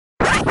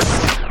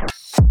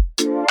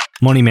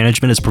Money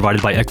management is provided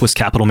by Equus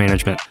Capital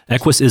Management.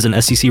 Equus is an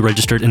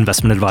SEC-registered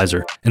investment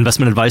advisor.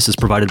 Investment advice is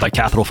provided by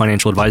Capital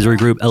Financial Advisory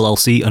Group,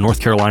 LLC, a North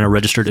Carolina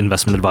registered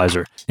investment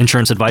advisor.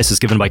 Insurance advice is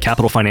given by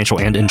Capital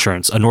Financial and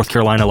Insurance, a North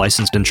Carolina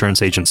licensed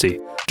insurance agency.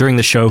 During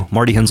this show,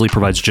 Marty Hensley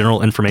provides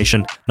general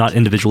information, not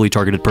individually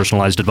targeted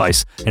personalized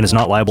advice, and is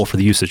not liable for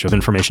the usage of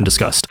information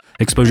discussed.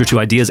 Exposure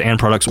to ideas and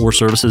products or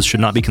services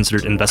should not be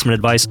considered investment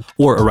advice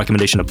or a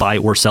recommendation to buy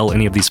or sell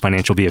any of these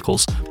financial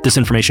vehicles. This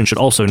information should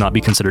also not be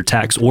considered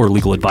tax or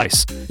legal advice.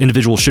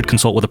 Individuals should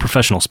consult with a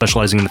professional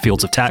specializing in the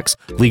fields of tax,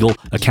 legal,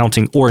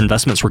 accounting, or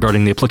investments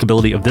regarding the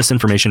applicability of this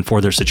information for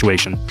their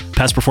situation.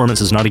 Past performance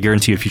is not a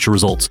guarantee of future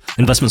results.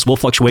 Investments will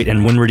fluctuate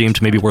and when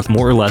redeemed may be worth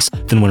more or less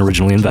than when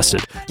originally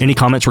invested. Any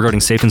comments regarding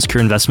safe and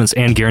secure investments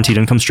and guaranteed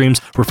income streams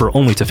refer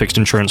only to fixed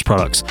insurance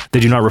products. They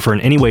do not refer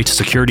in any way to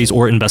securities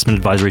or investment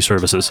advisory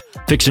services.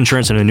 Fixed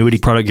insurance and annuity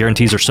product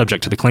guarantees are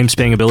subject to the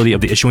claims-paying ability of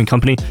the issuing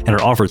company and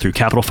are offered through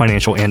Capital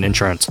Financial and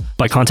Insurance.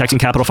 By contacting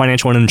Capital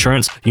Financial and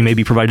Insurance, you may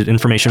be provided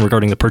information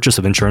regarding the purchase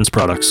of insurance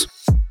products.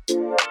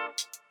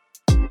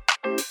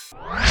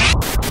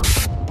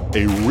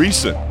 A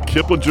recent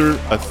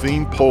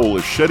Kiplinger-Athene poll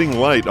is shedding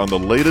light on the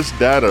latest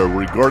data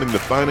regarding the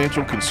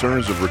financial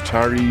concerns of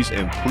retirees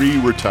and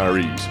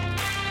pre-retirees.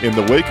 In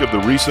the wake of the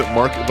recent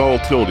market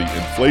volatility,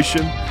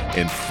 inflation,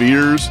 and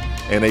fears,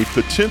 and a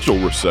potential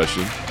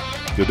recession,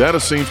 the data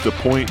seems to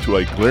point to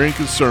a glaring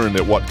concern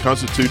that what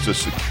constitutes a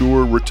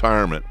secure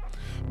retirement.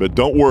 But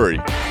don't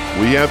worry,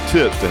 we have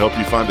tips to help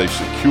you find a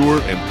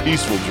secure and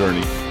peaceful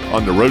journey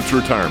on the road to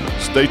retirement.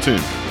 Stay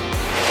tuned.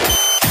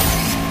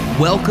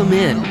 Welcome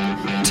in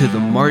to the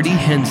Marty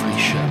Hensley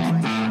Show,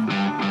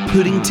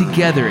 putting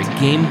together a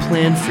game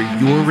plan for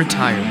your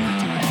retirement.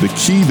 The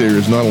key there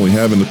is not only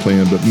having the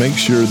plan, but make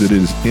sure that it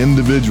is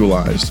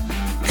individualized,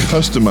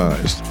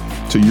 customized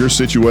to your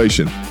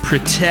situation.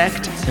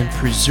 Protect and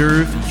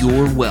preserve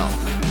your wealth.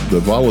 The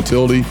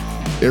volatility,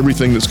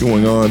 everything that's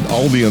going on,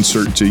 all the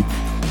uncertainty,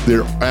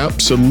 there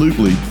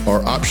absolutely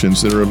are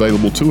options that are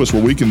available to us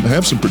where we can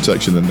have some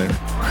protection in there.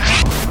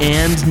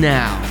 And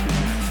now,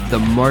 the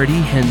Marty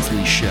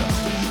Hensley Show.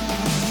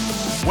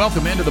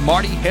 Welcome into the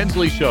Marty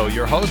Hensley Show.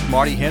 Your host,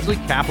 Marty Hensley,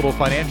 Capital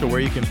Financial, where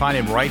you can find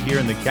him right here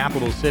in the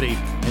capital city.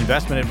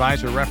 Investment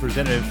advisor,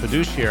 representative,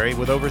 fiduciary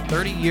with over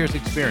 30 years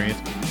experience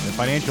in the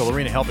financial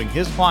arena, helping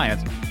his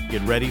clients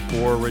get ready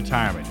for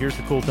retirement. Here's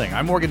the cool thing.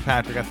 I'm Morgan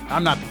Patrick.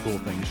 I'm not the cool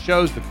thing. The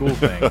show's the cool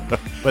thing.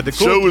 But the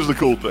Show is the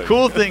cool thing.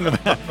 Cool thing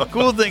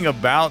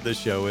about the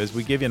show is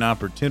we give you an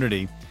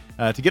opportunity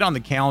to get on the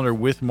calendar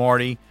with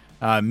Marty,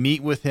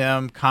 meet with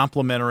him,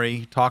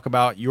 complimentary, talk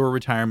about your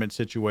retirement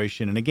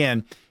situation. And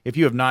again, if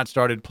you have not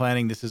started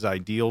planning, this is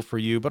ideal for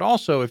you. But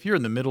also, if you're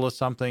in the middle of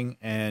something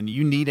and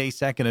you need a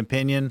second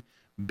opinion,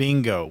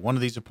 bingo. One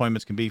of these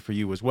appointments can be for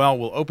you as well.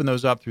 We'll open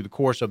those up through the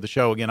course of the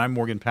show. Again, I'm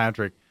Morgan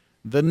Patrick,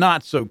 the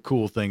not so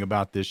cool thing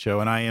about this show,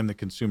 and I am the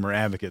consumer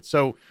advocate.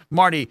 So,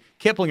 Marty,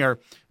 Kiplinger,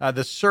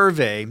 the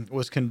survey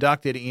was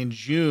conducted in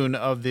June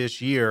of this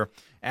year,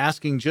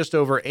 asking just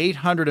over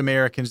 800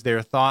 Americans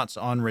their thoughts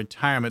on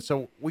retirement.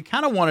 So we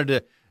kind of wanted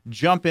to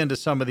jump into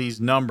some of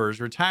these numbers.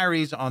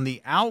 Retirees on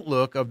the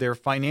outlook of their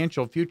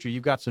financial future.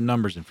 You've got some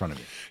numbers in front of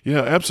you.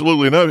 Yeah,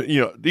 absolutely. And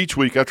each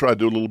week I try to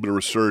do a little bit of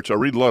research. I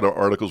read a lot of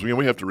articles.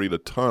 We have to read a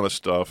ton of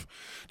stuff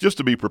just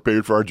to be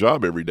prepared for our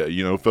job every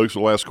day. Folks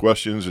will ask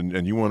questions,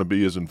 and you want to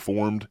be as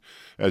informed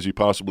as you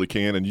possibly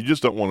can, and you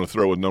just don't want to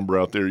throw a number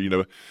out there.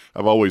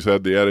 I've always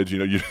had the adage,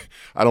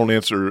 I don't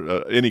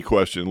answer any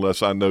question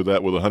unless I know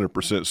that with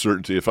 100%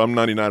 certainty. If I'm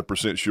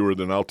 99% sure,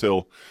 then I'll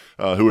tell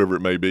whoever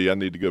it may be, I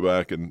need to go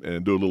back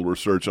and do a little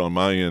research on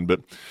my end.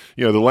 But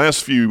the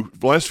last few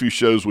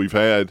shows we've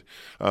had,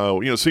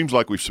 it seems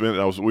like we've spent.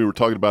 We were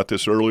talking about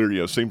this earlier.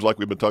 It seems like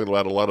we've been talking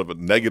about a lot of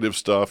negative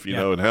stuff,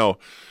 and how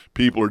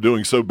people are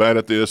doing so bad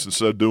at this and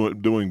so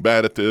doing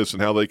bad at this,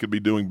 and how they could be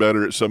doing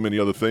better at so many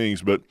other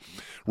things. But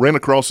ran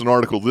across an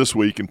article this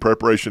week in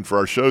preparation for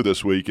our show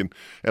this week, and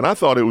I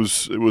thought it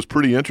was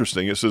pretty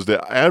interesting. It says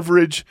the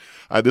average,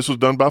 this was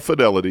done by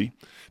Fidelity,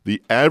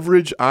 the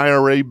average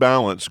IRA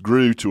balance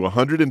grew to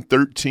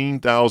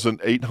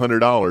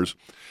 $113,800,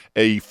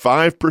 a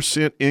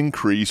 5%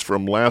 increase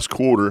from last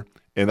quarter,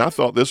 and I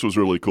thought this was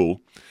really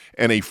cool,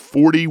 and a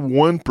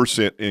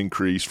 41%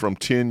 increase from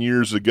 10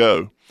 years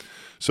ago.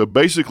 So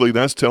basically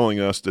that's telling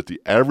us that the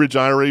average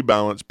IRA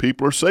balance,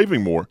 people are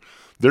saving more.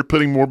 They're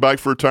putting more back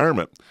for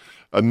retirement.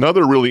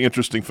 Another really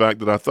interesting fact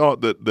that I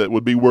thought that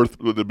would be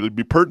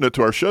pertinent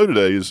to our show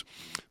today is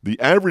the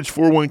average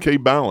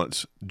 401k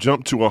balance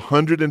jumped to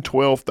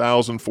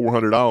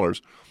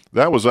 $112,400.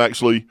 That was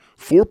actually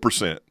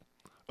 4%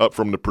 up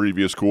from the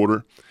previous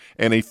quarter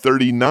and a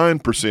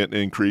 39%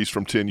 increase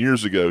from 10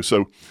 years ago.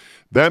 So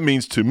that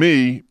means to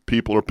me,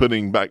 people are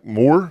putting back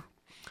more.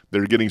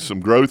 They're getting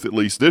some growth at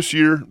least this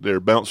year. They're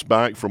bounced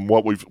back from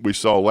what we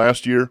saw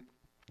last year.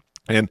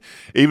 And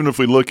even if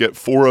we look at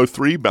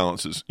 403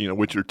 balances,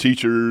 which are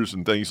teachers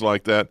and things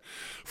like that,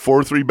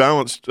 403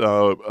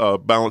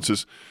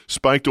 balances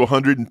spiked to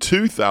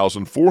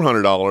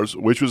 $102,400,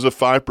 which was a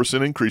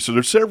 5% increase. So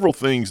there's several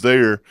things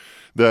there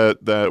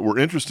that were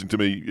interesting to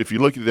me. If you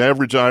look at the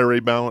average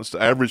IRA balance,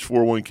 the average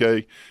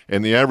 401k,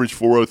 and the average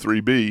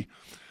 403b,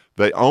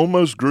 they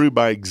almost grew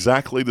by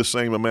exactly the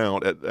same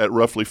amount at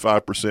roughly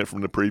 5%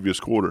 from the previous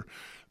quarter.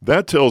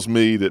 That tells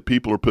me that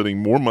people are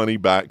putting more money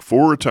back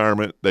for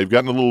retirement. They've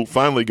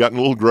finally gotten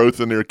a little growth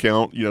in their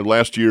account.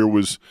 Last year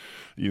was,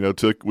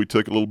 we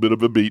took a little bit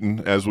of a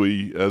beating, as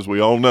we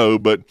all know.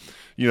 But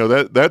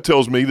that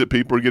tells me that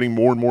people are getting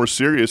more and more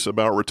serious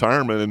about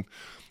retirement, and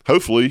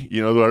hopefully,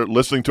 they're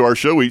listening to our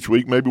show each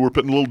week. Maybe we're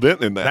putting a little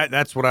dent in that.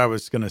 That's what I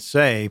was going to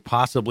say.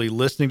 Possibly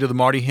listening to the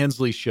Marty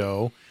Hensley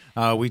Show.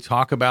 We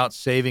talk about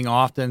saving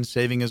often,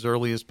 saving as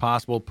early as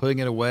possible, putting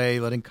it away,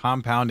 letting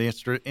compound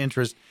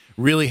interest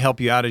really help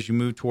you out as you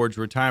move towards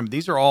retirement.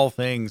 These are all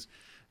things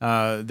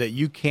that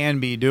you can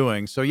be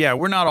doing. So, yeah,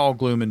 we're not all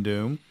gloom and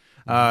doom.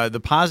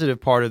 The positive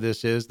part of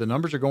this is the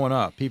numbers are going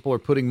up. People are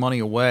putting money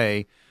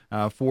away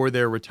for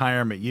their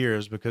retirement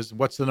years, because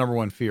what's the number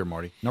one fear,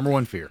 Marty? Number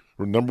one fear.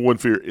 Number one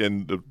fear,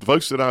 and the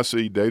folks that I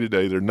see day to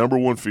day, their number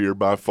one fear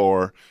by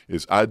far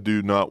is, I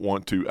do not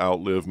want to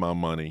outlive my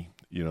money.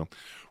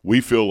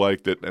 We feel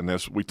like that, and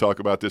we talk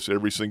about this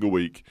every single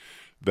week,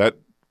 that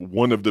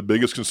one of the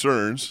biggest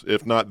concerns,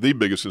 if not the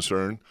biggest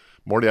concern,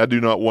 Marty, I do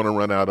not want to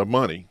run out of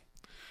money.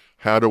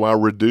 How do I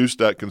reduce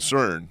that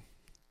concern?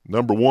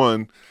 Number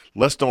one,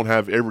 let's don't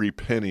have every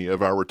penny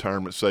of our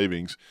retirement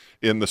savings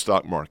in the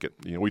stock market.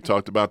 We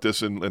talked about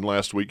this in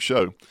last week's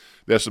show.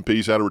 The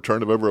S&P's had a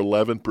return of over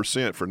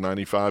 11% for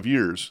 95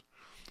 years.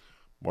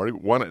 Marty,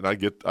 why not?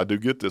 I do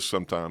get this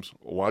sometimes.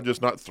 Why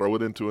just not throw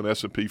it into an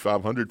S&P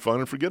 500 fund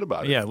and forget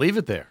about it? Yeah, leave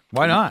it there.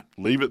 Why not?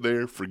 Leave it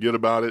there, forget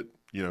about it,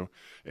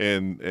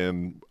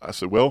 And I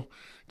said, well,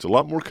 it's a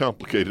lot more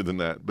complicated than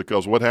that,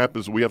 because what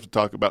happens, we have to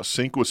talk about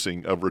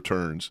sequencing of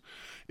returns.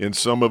 In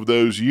some of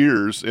those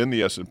years in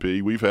the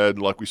S&P, we've had,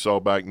 like we saw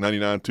back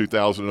 99,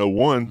 2000, and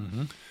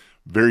 01,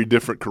 very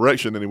different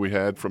correction than we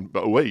had from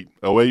 08.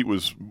 08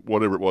 was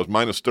whatever it was,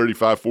 minus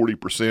 35,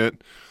 40%.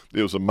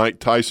 It was a Mike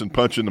Tyson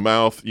punch in the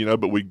mouth,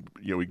 but we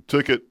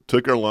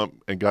took our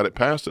lump and got it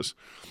past us.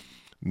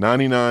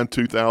 99,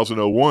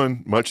 2000,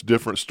 01, much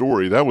different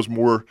story. That was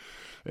more,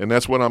 and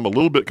that's what I'm a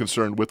little bit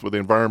concerned with the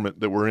environment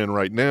that we're in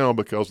right now,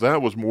 because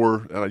that was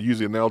more, and I use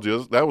the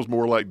analogy, that was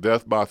more like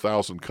death by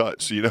 1,000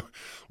 cuts.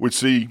 We'd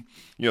see,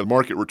 the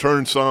market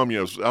return some,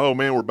 oh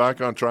man, we're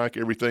back on track,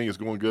 everything is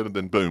going good, and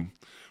then boom.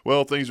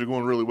 Well, things are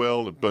going really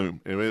well, and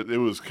boom. And it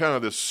was kind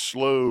of this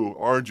slow,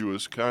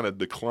 arduous kind of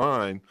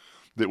decline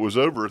that was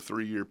over a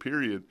 3-year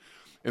period.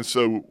 And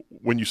so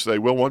when you say,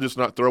 well, why just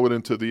not throw it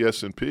into the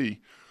S&P?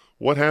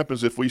 What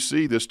happens if we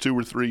see this 2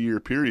 or 3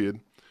 year period?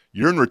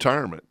 You're in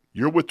retirement.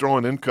 You're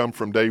withdrawing income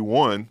from day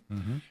one,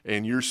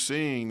 and you're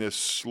seeing this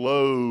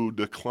slow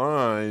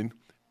decline,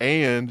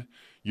 and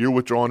you're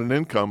withdrawing an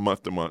income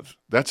month to month.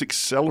 That's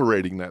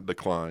accelerating that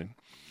decline.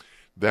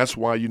 That's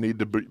why you need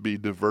to be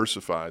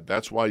diversified.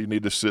 That's why you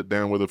need to sit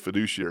down with a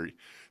fiduciary.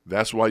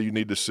 That's why you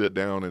need to sit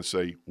down and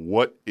say,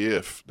 what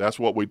if? That's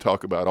what we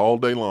talk about all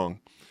day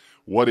long.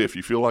 What if?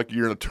 You feel like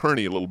you're an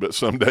attorney a little bit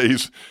some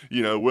days.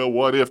 Well,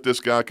 what if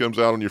this guy comes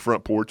out on your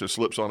front porch and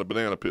slips on a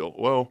banana peel?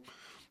 Well,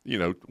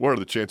 what are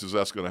the chances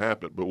that's going to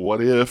happen? But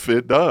what if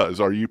it does?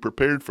 Are you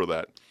prepared for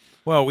that?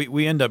 Well,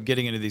 we end up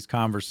getting into these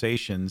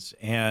conversations,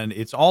 and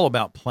it's all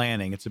about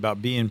planning. It's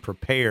about being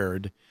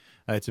prepared.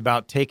 It's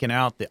about taking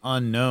out the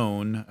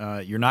unknown.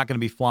 You're not going to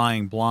be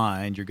flying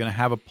blind. You're going to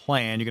have a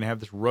plan. You're going to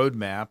have this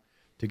roadmap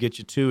to get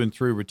you to and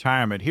through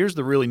retirement. Here's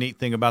the really neat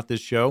thing about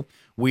this show.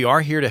 We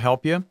are here to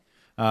help you.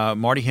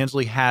 Marty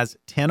Hensley has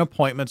 10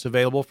 appointments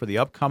available for the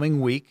upcoming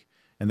week,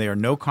 and they are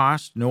no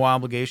cost, no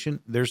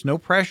obligation. There's no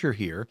pressure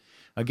here.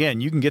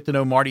 Again, you can get to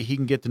know Marty. He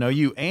can get to know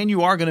you, and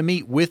you are going to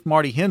meet with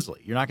Marty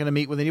Hensley. You're not going to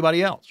meet with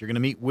anybody else. You're going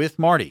to meet with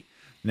Marty.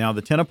 Now,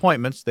 the 10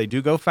 appointments, they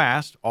do go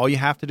fast. All you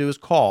have to do is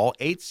call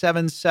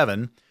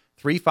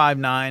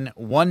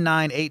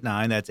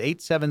 877-359-1989. That's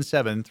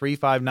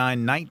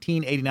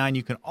 877-359-1989.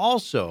 You can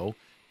also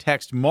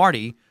text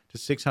Marty to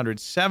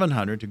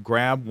 600-700 to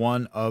grab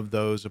one of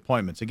those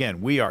appointments.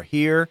 Again, we are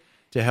here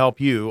to help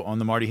you on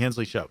the Marty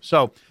Hensley Show.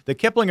 So the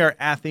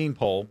Kiplinger-Athene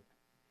poll,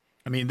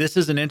 this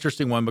is an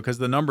interesting one because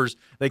the numbers,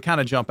 they kind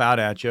of jump out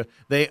at you.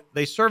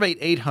 They surveyed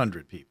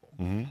 800 people.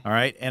 All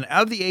right. And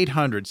of the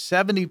 800,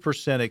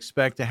 70%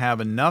 expect to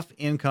have enough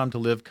income to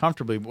live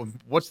comfortably.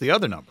 What's the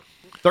other number?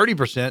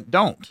 30%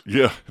 don't.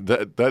 Yeah,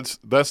 that's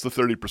the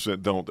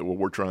 30% don't that what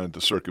we're trying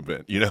to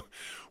circumvent.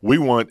 We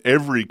want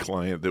every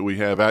client that we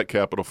have at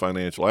Capital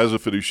Financial as a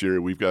fiduciary.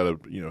 We've got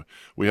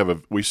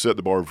we set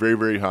the bar very,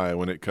 very high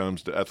when it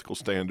comes to ethical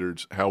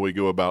standards, how we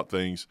go about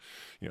things.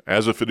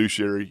 As a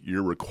fiduciary,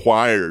 you're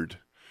required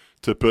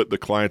to put the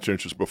client's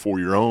interest before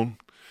your own.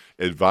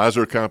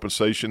 Advisor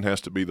compensation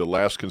has to be the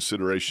last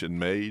consideration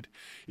made.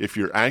 If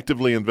you're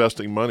actively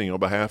investing money on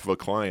behalf of a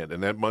client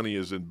and that money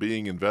is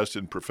being invested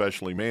and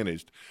professionally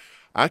managed,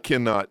 I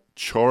cannot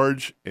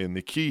charge, and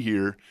the key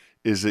here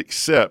is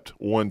accept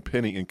 1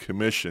 penny in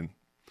commission.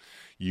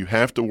 You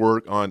have to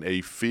work on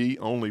a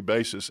fee-only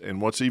basis, and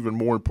what's even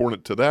more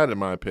important to that, in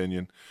my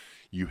opinion,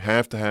 you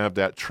have to have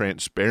that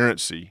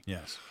transparency.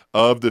 Yes.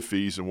 of the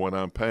fees and what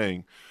I'm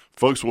paying.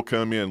 Folks will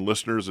come in,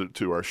 listeners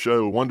to our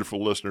show,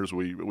 wonderful listeners.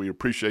 We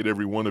appreciate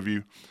every one of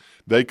you.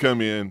 They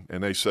come in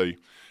and they say,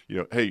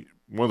 hey,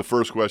 one of the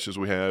first questions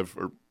we have,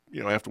 or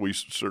after we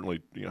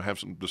certainly have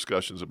some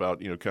discussions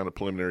about kind of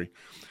preliminary,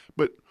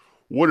 but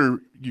what are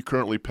you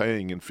currently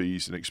paying in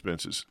fees and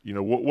expenses?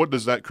 What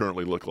does that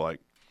currently look like?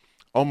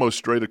 Almost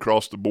straight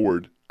across the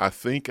board, I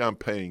think I'm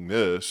paying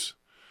this,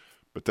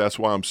 but that's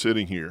why I'm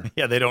sitting here.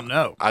 Yeah, they don't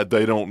know.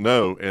 They don't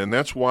know, and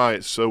that's why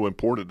it's so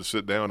important to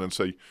sit down and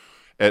say,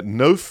 at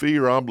no fee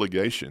or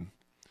obligation,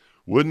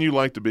 wouldn't you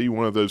like to be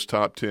one of those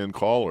top 10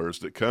 callers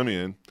that come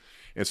in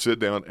and sit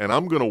down, and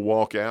I'm going to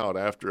walk out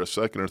after a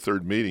second or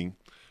third meeting.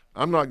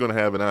 I'm not going to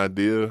have an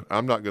idea.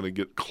 I'm not going to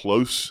get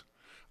close.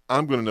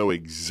 I'm going to know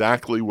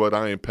exactly what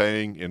I am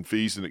paying in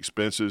fees and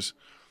expenses.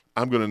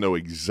 I'm going to know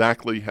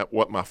exactly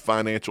what my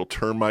financial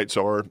termites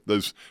are,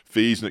 those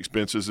fees and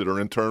expenses that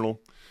are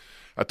internal.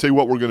 I tell you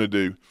what we're going to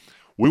do.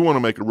 We want to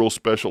make a real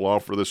special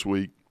offer this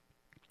week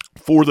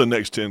for the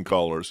next 10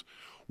 callers.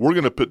 We're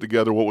going to put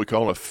together what we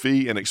call a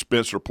fee and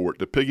expense report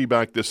to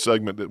piggyback this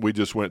segment that we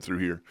just went through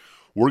here.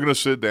 We're going to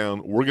sit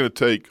down. We're going to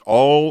take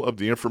all of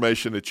the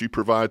information that you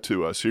provide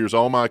to us. Here's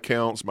all my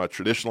accounts, my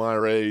traditional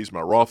IRAs,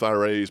 my Roth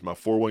IRAs, my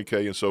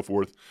 401k, and so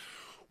forth.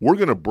 We're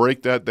going to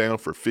break that down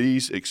for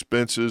fees,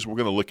 expenses. We're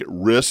going to look at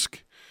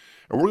risk.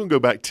 And we're going to go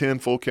back 10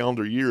 full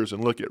calendar years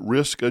and look at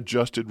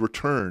risk-adjusted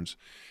returns.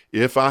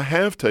 If I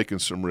have taken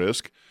some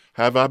risk,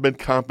 have I been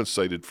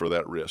compensated for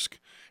that risk?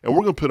 And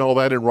we're going to put all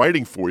that in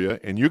writing for you,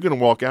 and you're going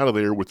to walk out of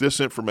there with this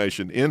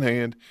information in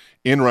hand,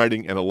 in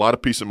writing, and a lot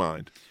of peace of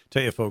mind.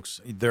 Tell you,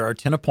 folks, there are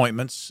 10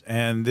 appointments,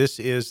 and this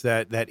is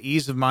that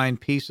ease of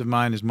mind, peace of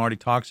mind, as Marty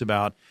talks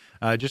about,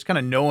 just kind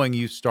of knowing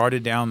you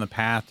started down the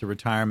path to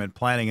retirement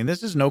planning. And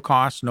this is no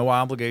cost, no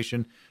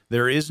obligation.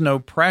 There is no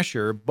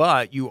pressure,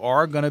 but you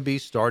are going to be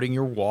starting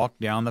your walk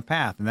down the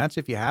path. And that's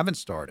if you haven't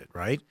started,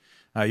 right?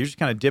 You're just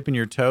kind of dipping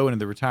your toe into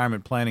the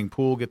retirement planning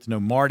pool, get to know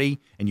Marty,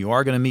 and you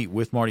are going to meet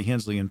with Marty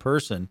Hensley in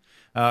person.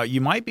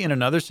 You might be in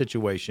another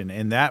situation,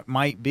 and that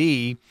might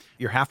be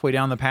you're halfway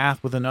down the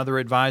path with another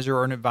advisor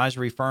or an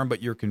advisory firm,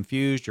 but you're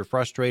confused, you're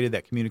frustrated,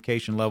 that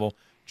communication level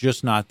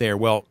just not there.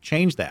 Well,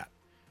 change that.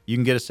 You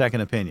can get a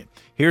second opinion.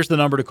 Here's the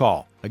number to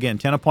call. Again,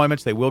 10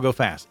 appointments. They will go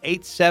fast.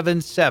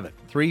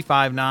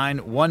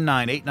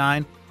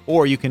 877-359-1989,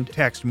 or you can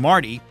text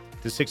Marty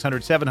to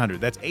 600-700.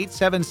 That's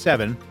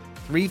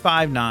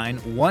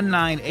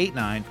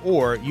 877-359-1989,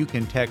 or you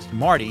can text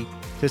Marty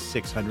to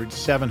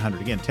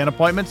 600-700. Again, 10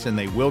 appointments, and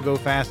they will go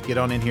fast. Get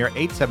on in here,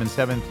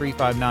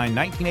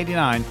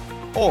 877-359-1989,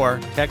 or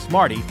text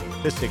Marty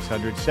to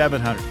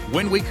 600-700.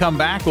 When we come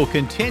back, we'll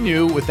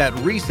continue with that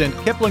recent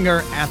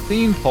Kiplinger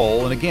Athene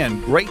poll. And again,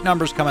 great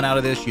numbers coming out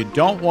of this. You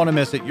don't want to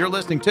miss it. You're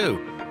listening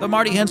to The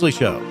Marty Hensley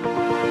Show.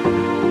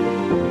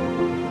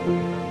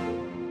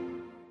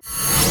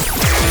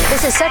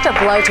 This is such a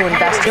blow to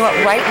investors.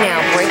 Right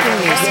now, breaking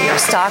news here,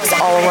 stocks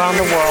all around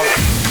the world.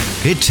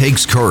 It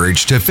takes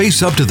courage to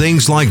face up to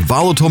things like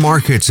volatile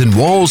markets and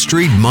Wall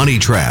Street money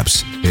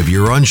traps. If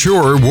you're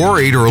unsure,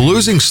 worried, or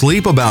losing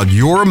sleep about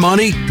your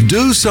money,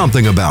 do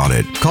something about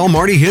it. Call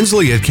Marty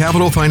Hensley at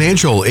Capital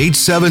Financial,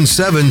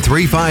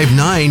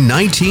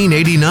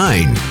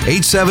 877-359-1989,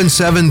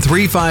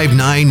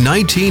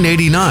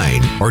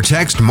 877-359-1989, or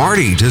text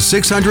Marty to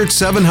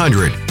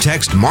 600-700.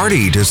 Text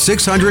Marty to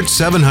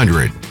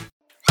 600-700.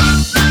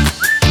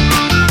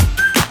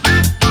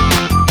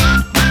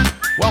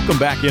 Welcome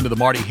back into the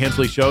Marty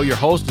Hensley Show. Your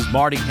host is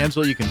Marty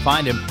Hensley. You can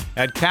find him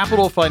at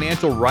Capital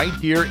Financial right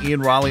here in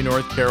Raleigh,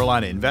 North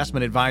Carolina.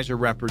 Investment advisor,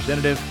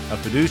 representative, a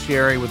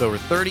fiduciary with over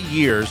 30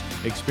 years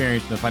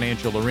experience in the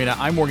financial arena.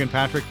 I'm Morgan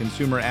Patrick,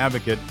 consumer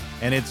advocate,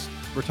 and it's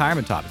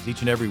retirement topics each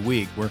and every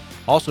week. We're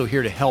also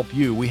here to help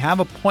you. We have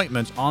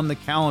appointments on the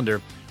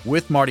calendar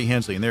with Marty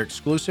Hensley, and they're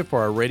exclusive for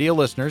our radio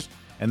listeners,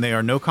 and they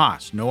are no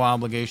cost, no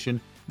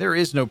obligation. There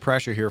is no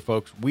pressure here,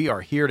 folks. We are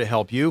here to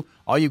help you.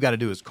 All you've got to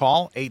do is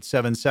call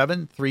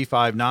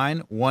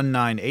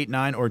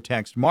 877-359-1989 or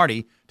text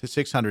Marty to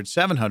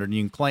 600-700, and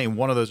you can claim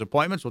one of those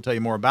appointments. We'll tell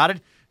you more about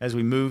it as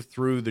we move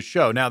through the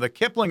show. Now, the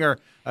Kiplinger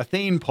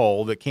Athene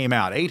poll that came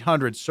out,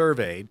 800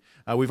 surveyed,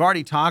 we've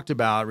already talked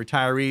about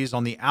retirees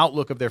on the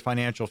outlook of their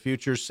financial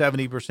future.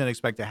 70%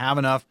 expect to have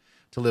enough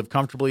to live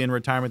comfortably in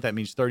retirement. That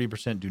means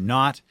 30% do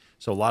not.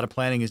 So a lot of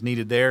planning is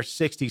needed there.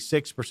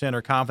 66%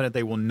 are confident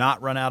they will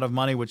not run out of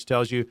money, which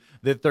tells you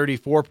that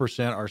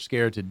 34% are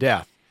scared to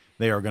death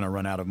they are going to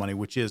run out of money,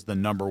 which is the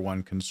number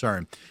one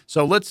concern.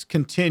 So let's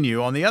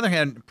continue. On the other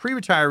hand,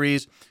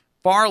 pre-retirees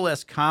far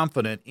less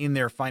confident in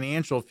their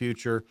financial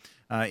future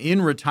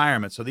in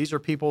retirement. So these are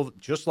people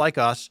just like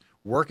us,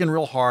 working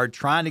real hard,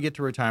 trying to get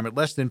to retirement.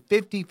 Less than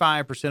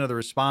 55% of the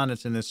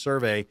respondents in this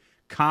survey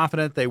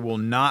confident they will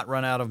not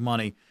run out of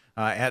money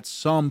at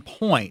some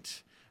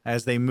point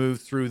as they move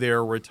through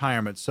their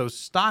retirement. So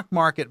stock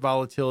market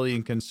volatility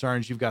and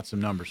concerns, you've got some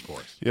numbers for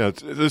us. Yeah,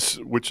 this,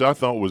 which I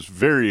thought was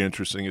very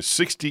interesting, is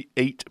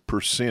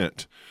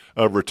 68%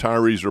 of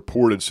retirees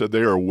reported said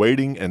they are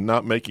waiting and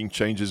not making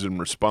changes in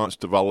response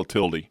to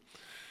volatility.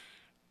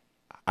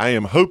 I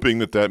am hoping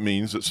that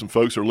means that some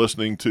folks are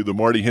listening to the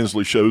Marty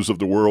Hensley shows of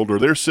the world, or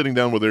they're sitting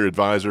down with their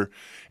advisor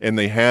and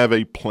they have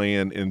a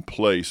plan in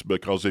place.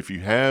 Because if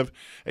you have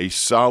a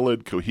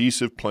solid,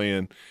 cohesive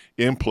plan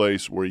in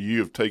place where you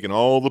have taken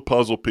all the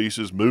puzzle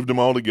pieces, moved them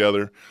all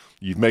together,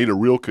 you've made a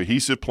real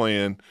cohesive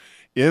plan.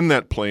 In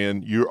that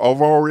plan, you've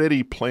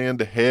already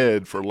planned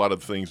ahead for a lot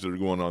of things that are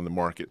going on in the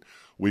market.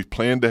 We've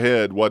planned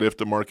ahead. What if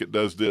the market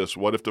does this?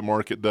 What if the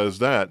market does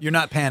that? You're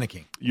not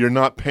panicking. You're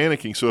not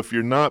panicking. So if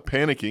you're not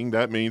panicking,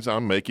 that means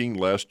I'm making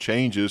less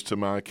changes to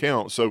my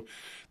account. So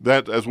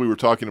that, as we were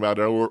talking about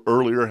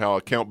earlier, how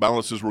account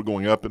balances were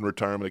going up in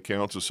retirement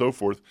accounts and so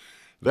forth,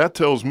 that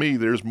tells me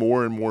there's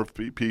more and more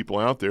people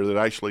out there that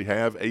actually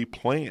have a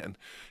plan.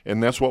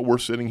 And that's what we're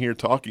sitting here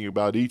talking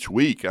about each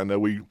week. I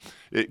know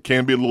it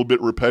can be a little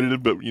bit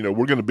repetitive, but we're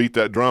going to beat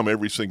that drum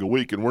every single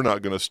week, and we're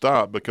not going to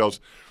stop,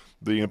 because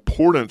the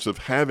importance of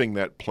having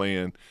that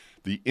plan,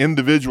 the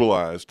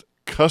individualized,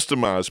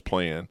 customized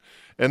plan,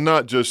 and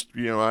not just,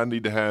 I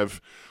need to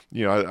have,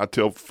 I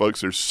tell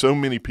folks there's so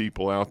many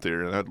people out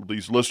there, and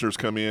these listeners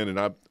come in, and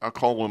I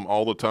call them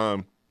all the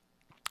time.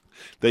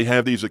 They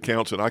have these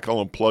accounts, and I call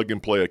them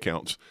plug-and-play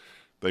accounts.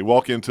 They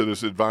walk into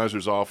this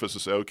advisor's office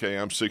and say, okay,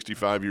 I'm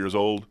 65 years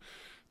old.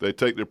 They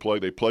take their plug,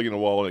 they plug in the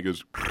wall, and it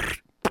goes,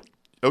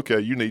 okay,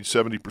 you need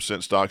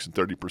 70% stocks and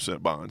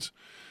 30% bonds.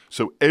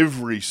 So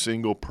every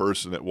single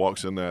person that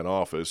walks in that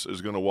office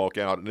is going to walk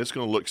out, and it's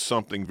going to look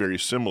something very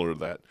similar to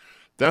that.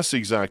 That's the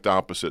exact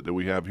opposite that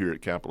we have here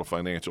at Capital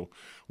Financial.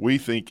 We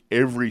think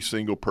every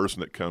single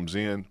person that comes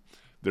in,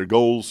 their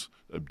goals,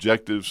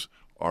 objectives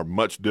are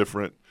much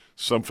different.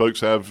 Some folks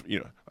have,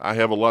 I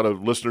have a lot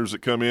of listeners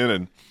that come in,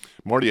 and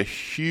Marty, a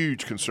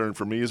huge concern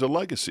for me is a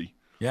legacy.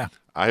 Yeah.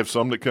 I have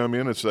some that come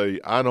in and say,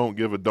 I don't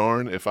give a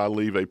darn if I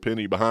leave a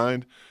penny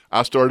behind.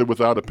 I started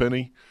without a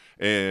penny,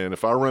 and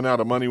if I run out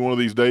of money one of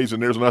these days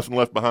and there's nothing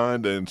left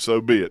behind, then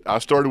so be it. I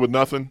started with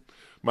nothing.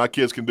 My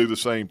kids can do the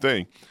same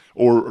thing.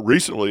 Or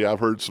recently, I've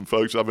heard some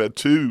folks, I've had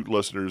 2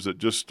 listeners that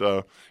just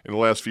in the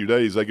last few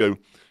days, they go,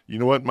 you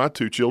know what, my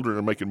 2 children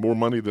are making more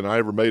money than I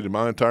ever made in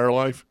my entire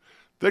life.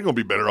 They're going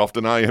to be better off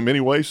than I am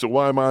anyway. So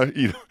why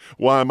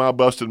am I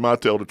busting my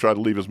tail to try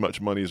to leave as much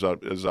money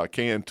as I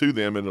can to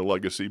them in a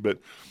legacy? But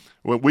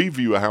when we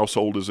view a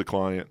household as a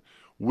client,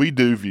 we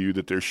do view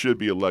that there should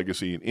be a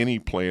legacy in any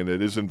plan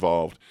that is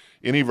involved.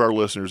 Any of our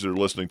listeners that are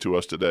listening to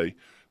us today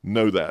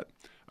know that.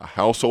 A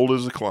household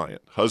is a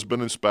client,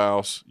 husband and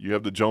spouse. You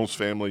have the Jones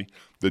family.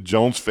 The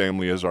Jones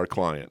family is our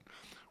client.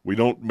 We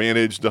don't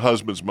manage the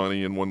husband's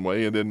money in one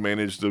way and then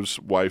manage the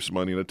wife's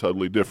money in a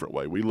totally different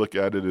way. We look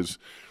at it as,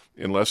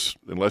 unless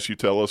you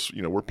tell us,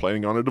 we're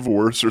planning on a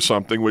divorce or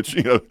something, which,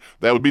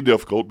 that would be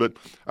difficult, but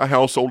a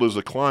household is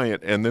a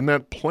client, and then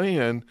that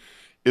plan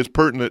is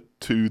pertinent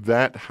to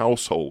that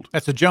household.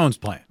 That's a Jones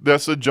plan.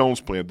 That's a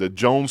Jones plan, the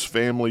Jones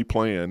family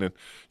plan. And,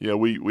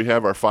 we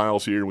have our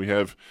files here. We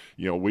have,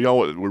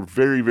 we're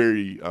very,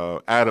 very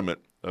adamant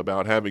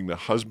about having the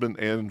husband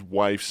and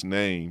wife's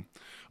name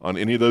on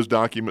any of those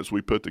documents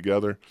we put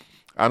together.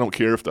 I don't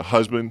care if the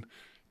husband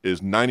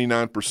is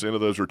 99% of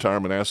those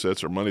retirement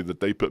assets or money that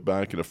they put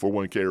back in a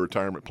 401k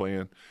retirement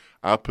plan.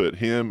 I put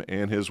him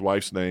and his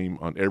wife's name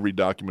on every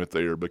document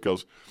there,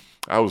 because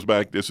I was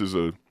back,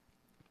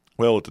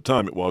 at the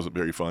time it wasn't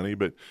very funny,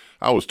 but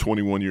I was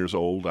 21 years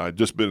old. I'd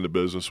just been in the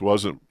business,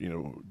 wasn't,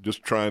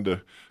 just trying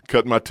to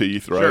cut my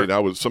teeth, right?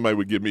 Sure. Somebody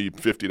would give me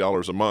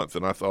 $50 a month,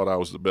 and I thought I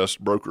was the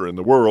best broker in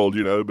the world,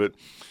 but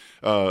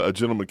a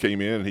gentleman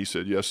came in and he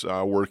said, yes,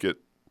 I work at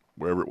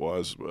wherever it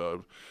was.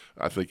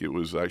 I think it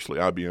was actually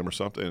IBM or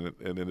something.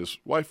 And then his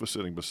wife was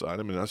sitting beside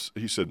him, and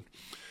he said,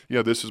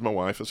 yeah, this is my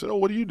wife. I said, oh,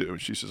 what do you do?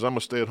 And she says, I'm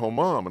a stay-at-home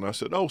mom. And I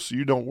said, oh, so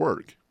you don't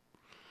work?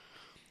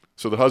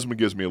 So the husband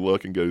gives me a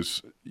look and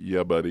goes,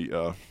 yeah, buddy,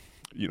 I'm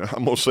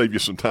going to save you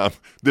some time.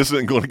 This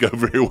isn't going to go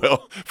very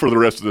well for the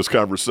rest of this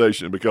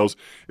conversation, because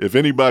if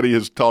anybody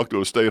has talked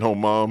to a stay-at-home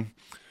mom,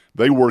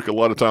 they work a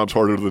lot of times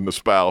harder than the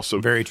spouse. So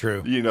very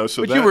true.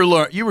 So but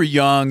you were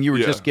young. You were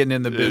just getting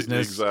in the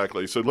business.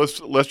 Exactly. So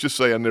let's just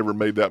say I never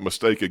made that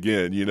mistake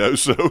again.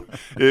 So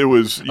it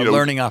was a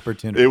learning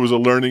opportunity. It was a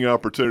learning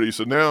opportunity.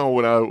 So now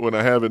when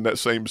I have in that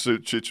same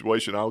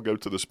situation, I'll go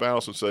to the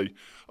spouse and say,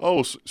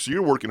 "Oh, so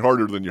you're working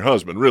harder than your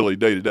husband, really,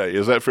 day to day."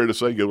 Is that fair to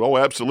say? Go, "Oh,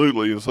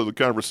 absolutely." And so the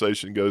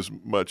conversation goes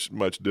much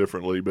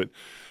differently. But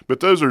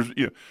those are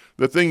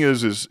the thing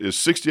is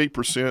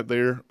 68%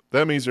 there.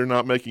 That means they're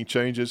not making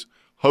changes.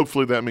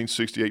 Hopefully that means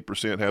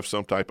 68% have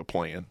some type of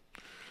plan.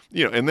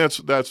 And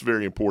that's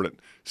very important.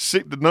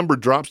 The number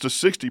drops to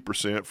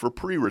 60% for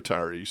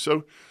pre-retirees.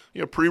 So,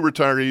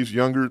 pre-retirees,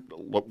 younger,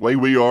 way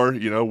we are,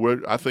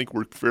 I think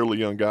we're fairly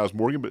young guys,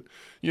 Morgan, but,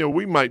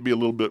 we might be a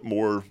little bit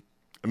more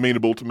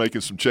amenable to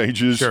making some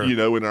changes, sure,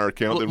 in our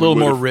account. A little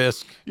more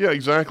risk. Yeah,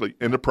 exactly.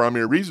 And the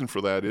primary reason for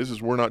that is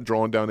we're not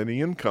drawing down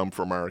any income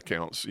from our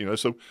accounts,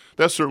 so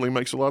that certainly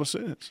makes a lot of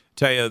sense.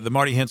 Tell you, the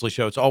Marty Hensley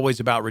Show, it's always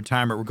about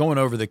retirement. We're going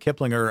over the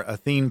Kiplinger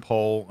Athene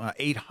poll,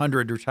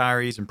 800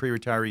 retirees and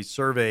pre-retirees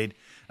surveyed.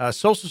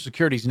 Social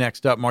Security's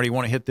next up. Marty, you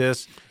want to hit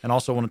this, and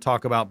also want to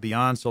talk about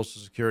beyond Social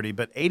Security,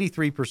 but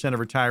 83% of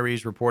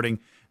retirees reporting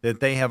that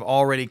they have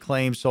already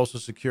claimed Social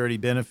Security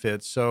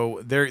benefits.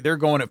 So they're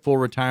going at full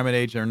retirement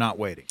age. They're not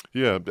waiting.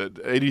 Yeah,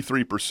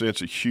 83%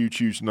 is a huge,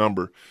 huge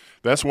number.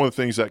 That's one of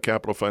the things that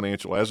Capital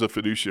Financial, as a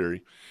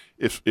fiduciary,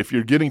 if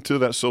you're getting to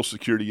that Social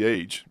Security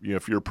age,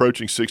 if you're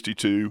approaching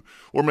 62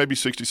 or maybe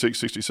 66,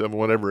 67,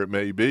 whatever it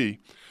may be,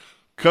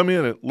 come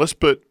in and let's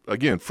put,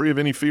 again, free of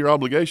any fee or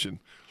obligation,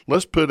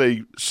 let's put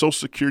a Social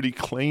Security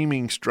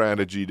claiming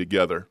strategy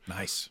together.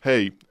 Nice.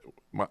 Hey,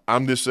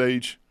 I'm this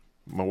age.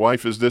 My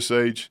wife is this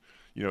age.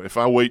 If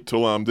I wait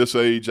till I'm this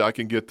age, I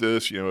can get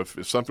this.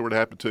 If something were to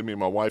happen to me,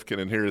 my wife can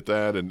inherit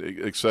that, and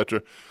et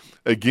cetera.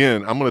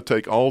 Again, I'm going to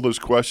take all those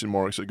question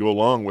marks that go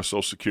along with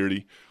Social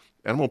Security,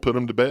 and I'm going to put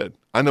them to bed.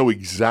 I know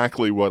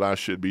exactly what I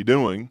should be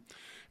doing,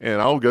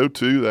 and I'll go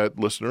to that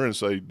listener and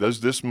say,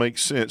 does this make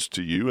sense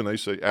to you? And they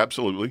say,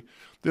 absolutely.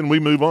 Then we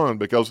move on,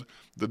 because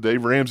the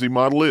Dave Ramsey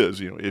model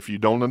is, if you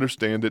don't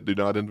understand it, do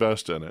not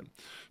invest in it.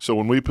 So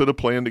when we put a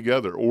plan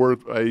together or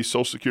a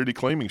Social Security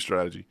claiming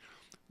strategy,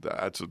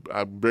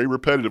 I'm very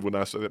repetitive when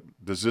I say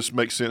that. Does this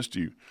make sense to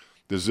you?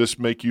 Does this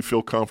make you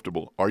feel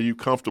comfortable? Are you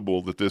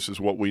comfortable that this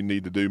is what we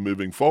need to do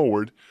moving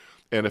forward?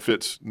 And if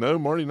it's, no,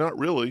 Marty, not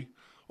really,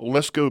 well,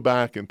 let's go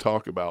back and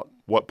talk about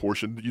what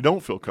portion you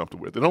don't feel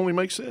comfortable with. It only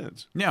makes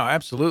sense. No,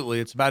 absolutely.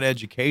 It's about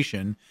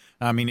education.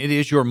 I mean, it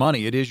is your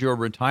money. It is your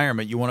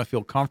retirement. You want to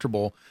feel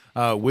comfortable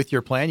with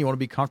your plan. You want to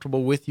be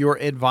comfortable with your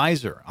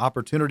advisor.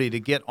 Opportunity to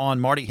get on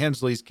Marty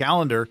Hensley's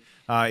calendar.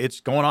 It's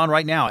going on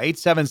right now,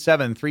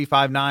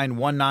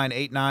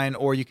 877-359-1989,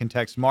 or you can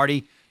text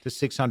Marty to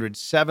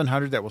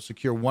 600-700. That will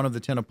secure one of the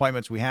 10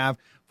 appointments we have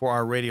for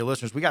our radio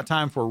listeners. We got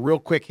time for a real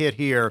quick hit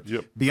here.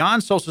 Yep.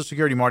 Beyond Social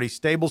Security, Marty,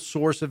 stable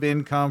source of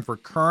income for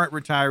current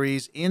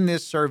retirees in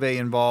this survey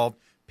involved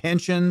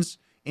pensions,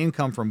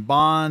 income from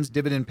bonds,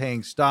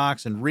 dividend-paying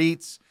stocks and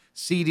REITs,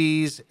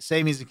 CDs,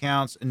 savings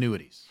accounts,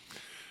 annuities.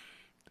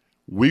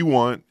 We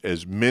want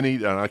as many,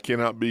 and I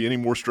cannot be any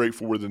more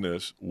straightforward than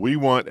this, we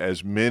want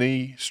as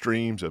many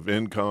streams of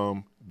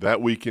income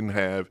that we can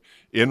have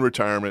in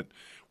retirement.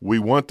 We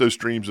want those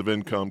streams of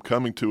income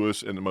coming to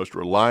us in the most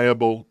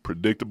reliable,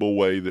 predictable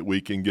way that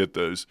we can get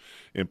those.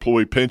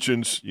 Employee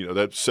pensions,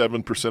 that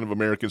 7% of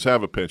Americans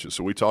have a pension,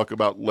 so we talk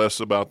about less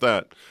about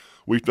that.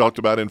 We've talked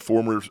about in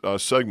former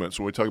segments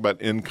when we talk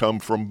about income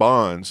from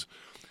bonds.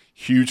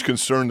 Huge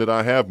concern that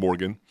I have,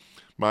 Morgan.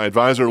 My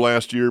advisor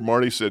last year,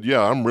 Marty, said,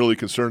 yeah, I'm really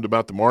concerned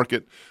about the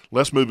market.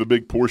 Let's move a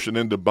big portion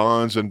into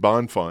bonds and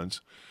bond funds.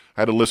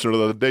 I had a listener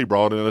the other day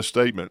brought in a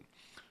statement.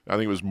 I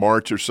think it was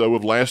March or so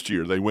of last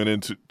year. They went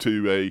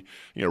into a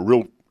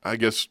real, I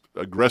guess,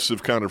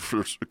 aggressive kind of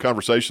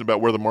conversation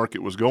about where the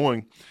market was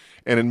going,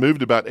 and it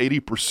moved about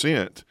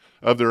 80%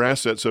 of their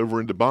assets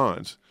over into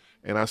bonds.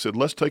 And I said,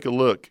 let's take a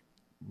look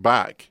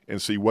back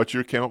and see what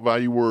your account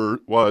value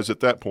was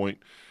at that point,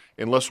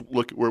 and let's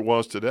look at where it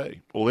was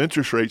today. Well,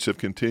 interest rates have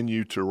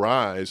continued to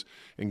rise,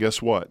 and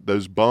guess what?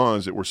 Those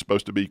bonds that were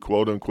supposed to be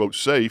quote-unquote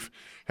safe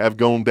have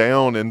gone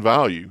down in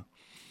value.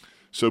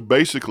 So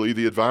basically,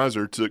 the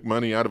advisor took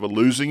money out of a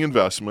losing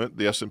investment,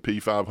 the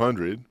S&P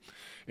 500,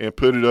 and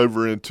put it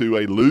over into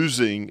a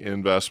losing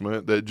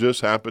investment that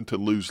just happened to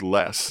lose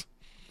less.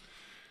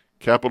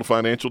 Capital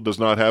Financial does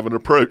not have an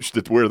approach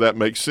to where that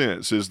makes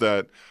sense, is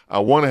that I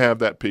want to have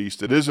that piece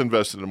that is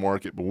invested in the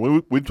market, but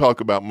when we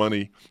talk about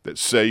money that's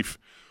safe,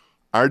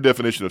 our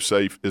definition of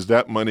safe is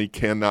that money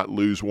cannot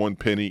lose one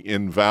penny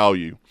in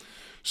value.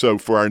 So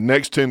for our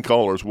next 10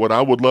 callers, what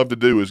I would love to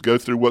do is go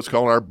through what's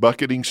called our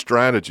bucketing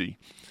strategy.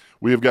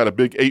 We have got a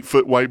big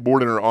 8-foot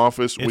whiteboard in our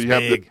office.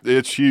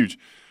 It's huge.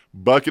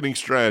 Bucketing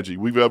strategy.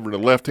 We've over on the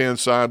left-hand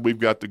side, we've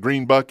got the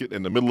green bucket.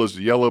 In the middle is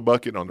the yellow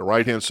bucket. On the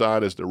right-hand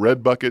side is the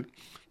red bucket.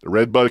 The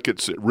red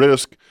bucket's at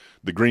risk.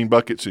 The green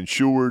bucket's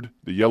insured.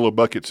 The yellow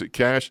bucket's at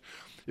cash.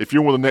 If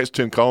you're one of the next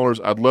 10 callers,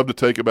 I'd love to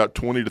take about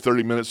 20 to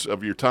 30 minutes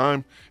of your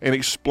time and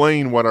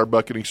explain what our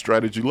bucketing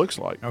strategy looks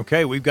like.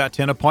 Okay, we've got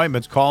 10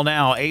 appointments. Call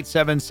now,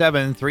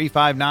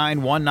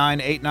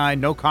 877-359-1989.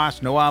 No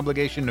cost, no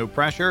obligation, no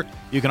pressure.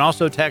 You can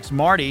also text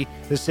Marty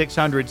to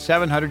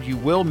 600-700. You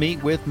will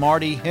meet with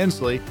Marty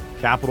Hensley,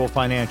 Capital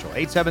Financial,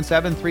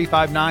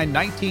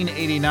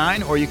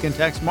 877-359-1989, or you can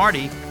text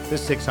Marty to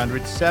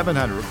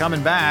 600-700. We're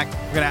coming back.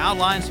 We're going to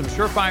outline some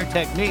surefire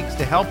techniques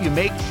to help you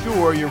make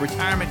sure your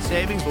retirement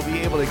savings will be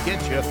able to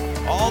get you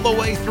all the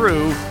way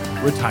through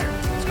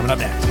retirement. It's coming up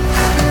next.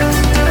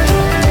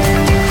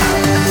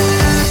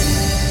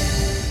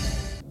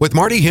 With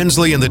Marty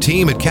Hensley and the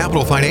team at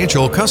Capital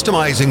Financial,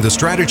 customizing the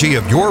strategy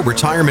of your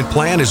retirement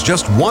plan is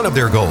just one of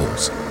their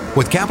goals.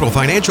 With Capital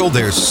Financial,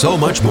 there's so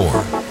much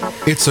more.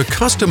 It's a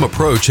custom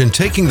approach in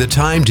taking the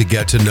time to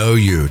get to know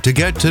you, to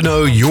get to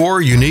know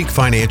your unique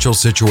financial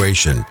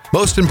situation.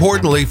 Most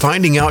importantly,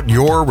 finding out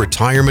your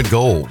retirement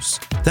goals.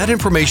 That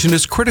information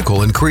is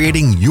critical in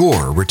creating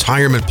your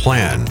retirement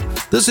plan.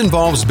 This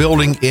involves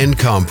building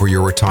income for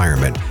your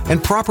retirement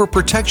and proper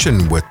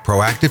protection with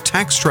proactive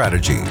tax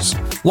strategies,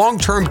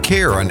 long-term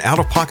care and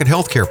out-of-pocket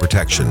healthcare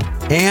protection,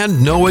 and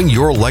knowing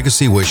your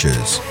legacy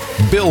wishes.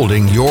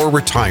 Building your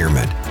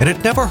retirement, and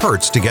it never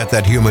hurts to get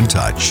that human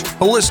touch.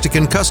 Holistic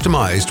and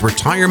customized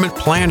retirement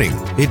planning.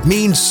 It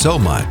means so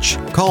much.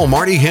 Call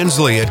Marty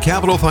Hensley at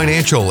Capital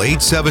Financial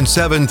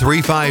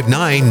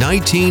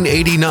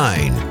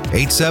 877-359-1989,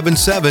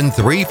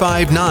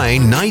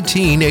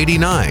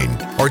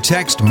 877-359-1989, or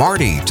text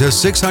Marty to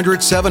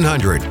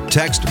 600-700.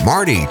 Text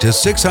Marty to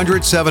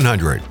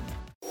 600-700.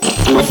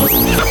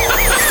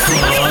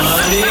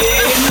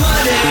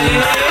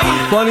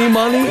 Funny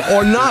money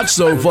or not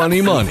so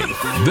funny money?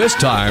 This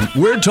time,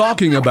 we're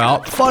talking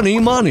about funny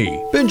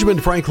money. Benjamin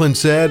Franklin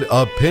said,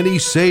 "A penny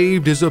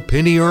saved is a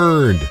penny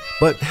earned."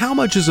 But how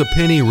much is a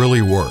penny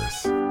really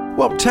worth?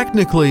 Well,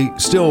 technically,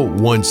 still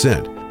 1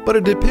 cent, but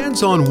it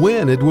depends on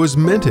when it was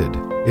minted.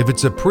 If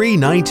it's a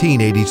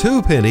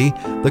pre-1982 penny,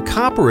 the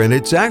copper in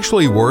it's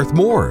actually worth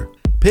more.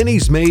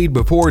 Pennies made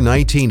before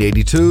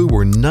 1982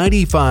 were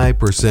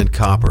 95%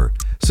 copper.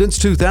 Since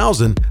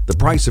 2000, the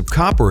price of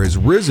copper has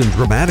risen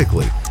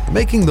dramatically,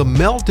 making the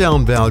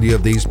meltdown value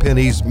of these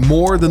pennies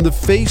more than the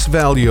face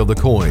value of the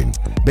coin.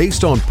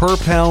 Based on per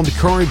pound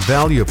current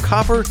value of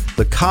copper,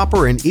 the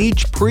copper in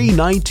each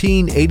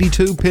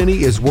pre-1982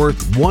 penny is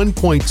worth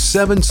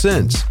 1.7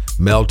 cents.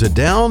 Melted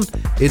down,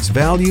 its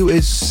value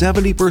is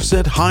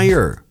 70%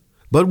 higher.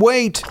 But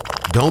wait,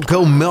 don't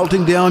go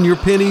melting down your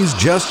pennies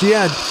just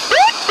yet.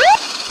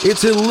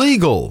 It's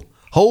illegal.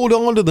 Hold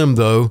on to them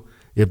though.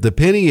 If the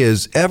penny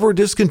is ever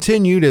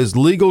discontinued as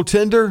legal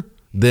tender,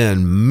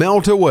 then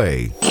melt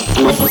away.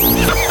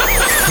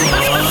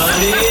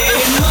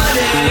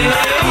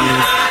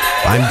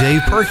 I'm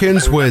Dave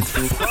Perkins with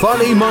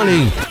Funny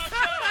Money.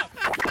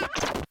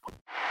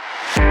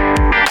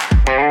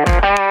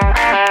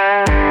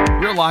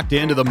 You're locked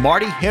into the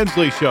Marty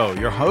Hensley Show.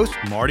 Your host,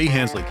 Marty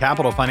Hensley,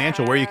 Capital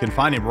Financial, where you can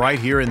find him right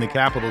here in the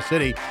capital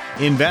city.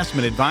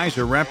 Investment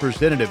advisor,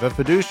 representative, a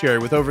fiduciary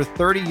with over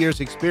 30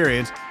 years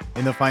experience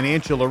in the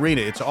financial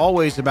arena. It's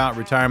always about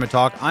retirement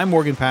talk. I'm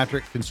Morgan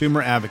Patrick,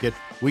 consumer advocate.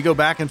 We go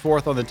back and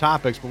forth on the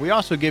topics, but we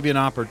also give you an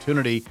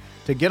opportunity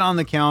to get on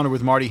the calendar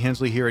with Marty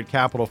Hensley here at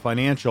Capital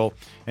Financial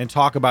and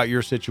talk about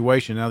your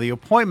situation. Now, the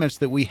appointments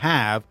that we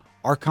have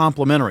are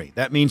complimentary.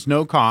 That means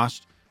no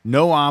cost,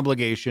 no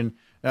obligation.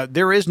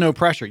 There is no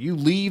pressure. You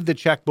leave the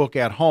checkbook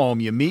at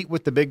home, you meet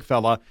with the big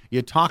fella,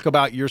 you talk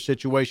about your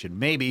situation.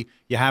 Maybe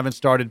you haven't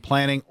started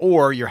planning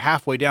or you're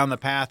halfway down the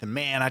path and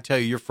man, I tell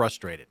you, you're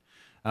frustrated.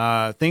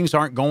 Things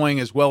aren't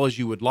going as well as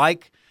you would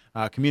like.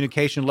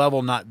 Communication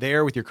level not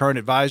there with your current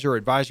advisor or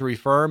advisory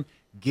firm.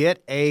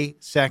 Get a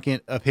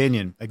second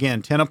opinion.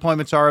 Again, 10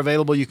 appointments are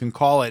available. You can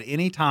call at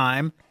any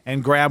time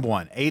and grab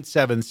one.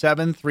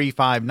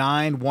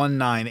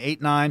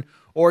 877-359-1989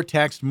 or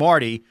text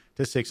Marty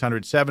to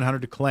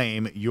 600-700 to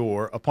claim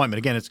your appointment.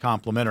 Again, it's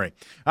complimentary.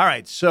 All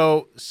right,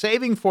 so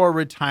saving for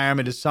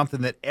retirement is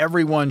something that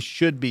everyone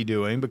should be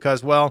doing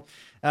because, well,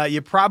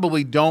 you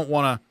probably don't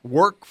want to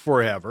work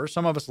forever.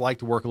 Some of us like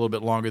to work a little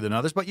bit longer than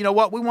others, but you know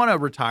what? We want to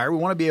retire. We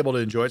want to be able to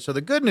enjoy it. So the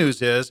good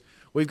news is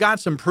we've got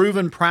some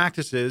proven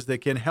practices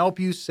that can help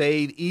you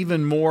save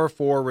even more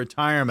for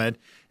retirement,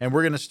 and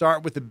we're going to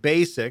start with the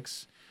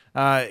basics.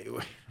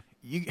 We're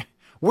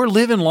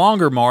living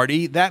longer,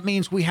 Marty. That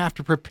means we have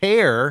to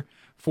prepare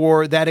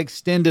for that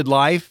extended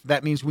life.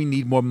 That means we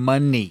need more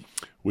money.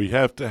 We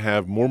have to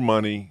have more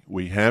money.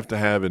 We have to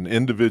have an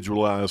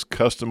individualized,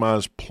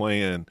 customized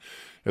plan.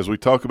 As we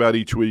talk about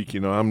each week,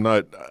 I'm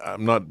not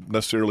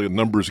necessarily a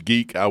numbers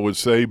geek, I would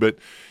say, but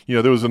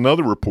there was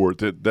another report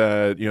that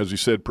as you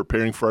said,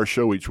 preparing for our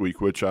show each week,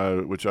 which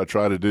I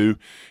try to do,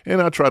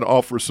 and I try to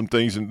offer some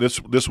things. And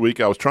this week,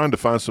 I was trying to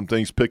find some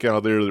things, pick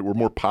out there that were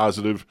more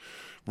positive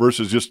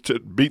versus just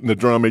beating the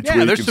drum each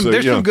week.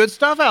 There's some good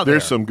stuff out there.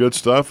 There's some good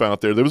stuff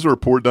out there. There was a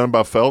report done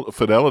by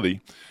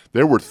Fidelity.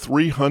 There were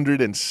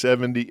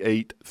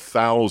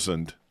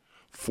 378,000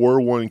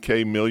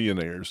 401k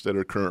millionaires that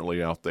are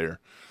currently out there.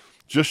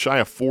 Just shy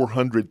of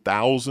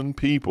 400,000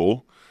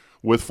 people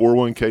with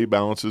 401k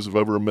balances of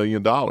over $1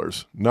 million.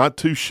 Not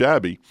too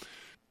shabby.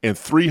 And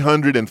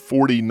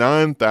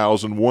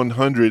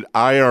 349,100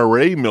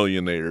 IRA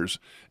millionaires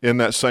in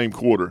that same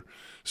quarter.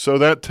 So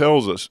that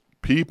tells us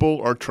people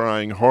are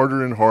trying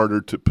harder and harder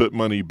to put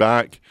money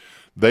back.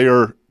 They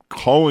are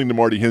calling the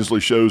Marty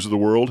Hensley shows of the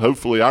world,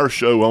 hopefully our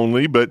show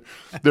only, but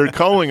they're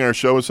calling our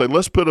show and say,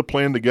 let's put a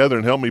plan together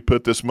and help me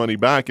put this money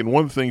back. And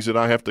one of the things that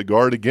I have to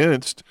guard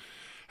against,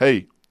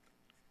 hey,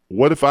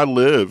 what if I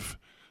live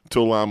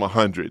till I'm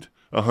 100,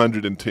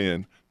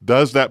 110?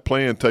 Does that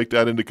plan take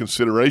that into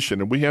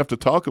consideration? And we have to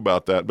talk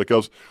about that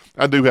because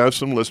I do have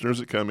some listeners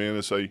that come in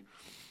and say,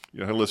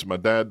 hey, listen, my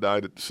dad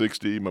died at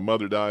 60, my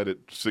mother died at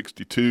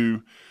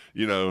 62,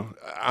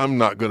 I'm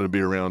not going to be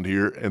around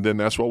here. And then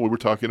that's what we were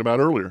talking about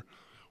earlier.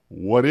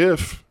 What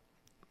if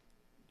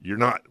you're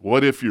not?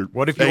 What if you're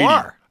 80,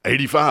 are?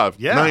 85,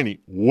 90?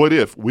 What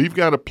if? We've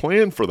got a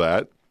plan for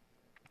that.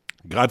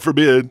 God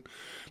forbid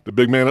the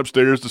big man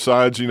upstairs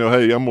decides,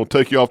 hey, I'm going to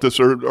take you off this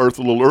earth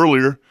a little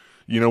earlier.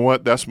 You know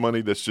what? That's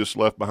money that's just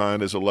left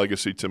behind as a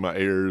legacy to my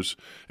heirs.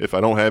 If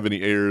I don't have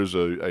any heirs,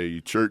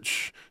 a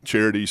church,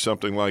 charity,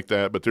 something like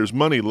that, but there's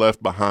money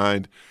left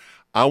behind.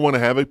 I want to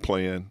have a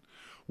plan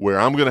where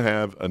I'm going to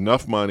have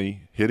enough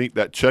money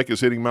that check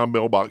is hitting my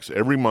mailbox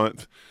every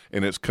month,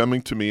 and it's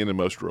coming to me in the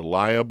most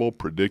reliable,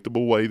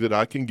 predictable way that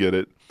I can get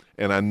it.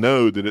 And I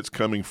know that it's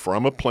coming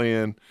from a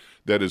plan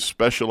that is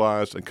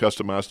specialized and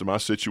customized to my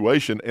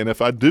situation. And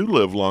if I do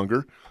live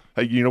longer,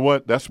 hey, you know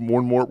what? That's more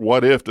and more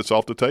what if that's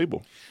off the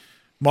table.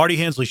 Marty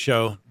Hensley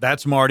Show.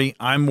 That's Marty.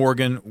 I'm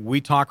Morgan.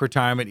 We talk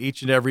retirement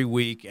each and every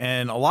week,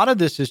 and a lot of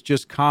this is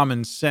just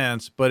common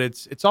sense, but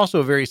it's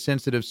also a very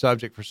sensitive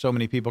subject for so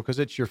many people because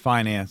it's your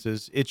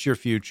finances, it's your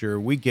future.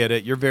 We get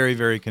it. You're very,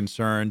 very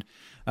concerned.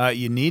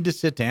 You need to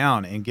sit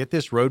down and get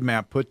this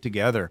roadmap put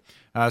together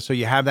so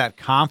you have that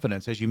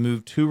confidence as you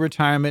move to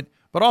retirement,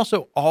 but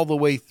also all the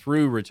way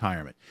through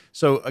retirement.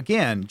 So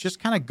again, just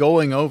kind of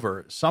going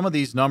over some of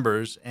these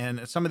numbers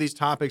and some of these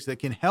topics that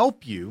can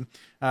help you.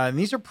 And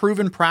these are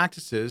proven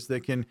practices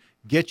that can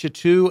get you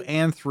to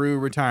and through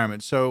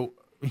retirement. So,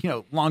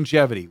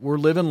 longevity, we're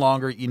living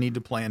longer. You need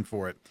to plan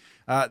for it.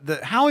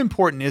 How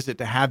important is it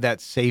to have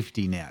that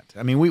safety net?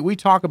 I mean, we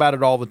talk about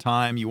it all the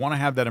time. You want to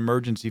have that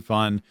emergency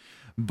fund,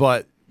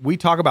 but we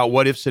talk about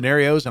what if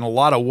scenarios, and a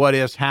lot of what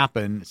ifs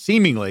happen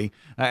seemingly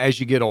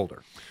as you get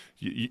older.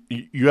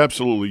 You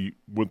absolutely,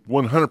 with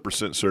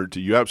 100%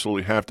 certainty, you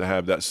absolutely have to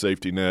have that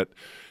safety net.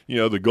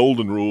 The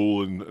golden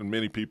rule, and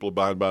many people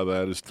abide by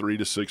that, is 3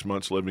 to 6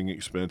 months living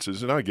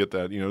expenses, and I get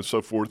that,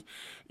 so forth.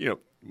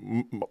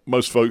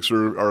 Most folks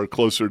are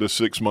closer to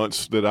 6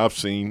 months that I've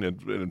seen,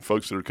 and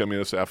folks that are coming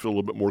in and say, I feel a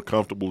little bit more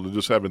comfortable to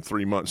just having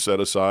 3 months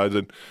set aside,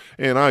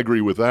 and I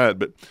agree with that.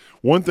 But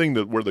one thing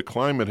where the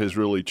climate has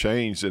really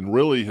changed and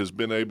really has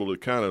been able to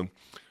kind of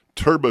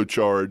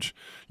turbocharge,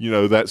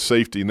 that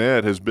safety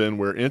net has been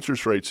where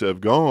interest rates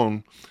have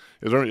gone.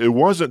 It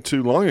wasn't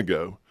too long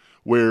ago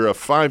where a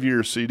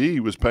 5-year CD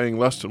was paying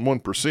less than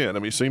 1%. I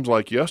mean, it seems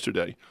like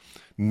yesterday.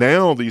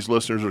 Now these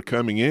listeners are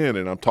coming in,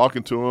 and I'm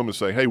talking to them and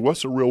saying, hey,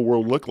 what's the real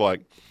world look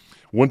like?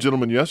 One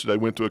gentleman yesterday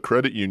went to a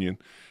credit union,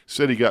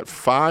 said he got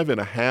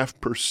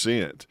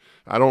 5.5%.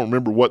 I don't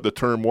remember what the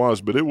term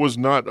was, but it was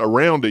not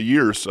around a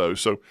year or so.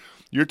 So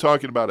you're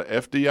talking about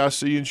an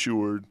FDIC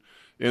insured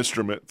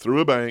instrument through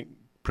a bank,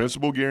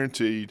 principal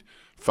guaranteed,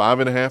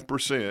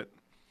 5.5%,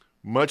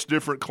 much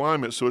different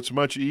climate, so it's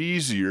much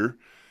easier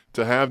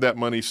to have that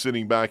money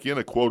sitting back in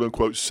a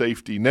quote-unquote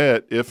safety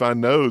net if I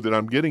know that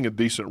I'm getting a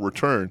decent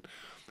return.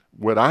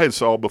 What I had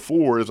saw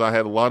before is I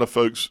had a lot of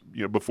folks,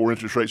 before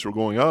interest rates were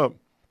going up,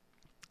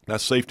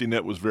 that safety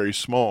net was very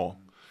small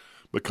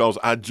because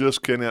I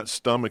just cannot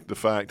stomach the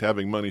fact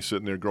having money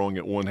sitting there growing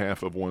at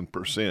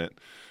 0.5%.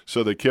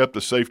 So they kept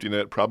the safety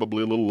net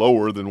probably a little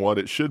lower than what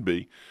it should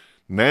be.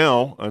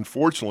 Now,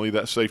 unfortunately,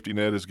 that safety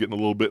net is getting a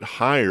little bit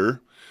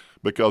higher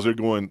because they're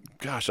going,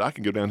 gosh, I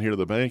can go down here to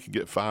the bank and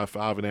get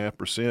 5.5%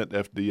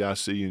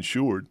 FDIC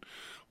insured.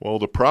 Well,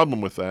 the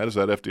problem with that is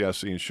that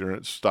FDIC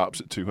insurance stops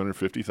at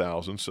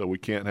 $250,000, so we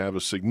can't have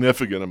a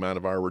significant amount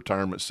of our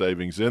retirement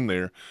savings in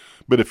there.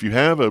 But if you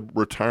have a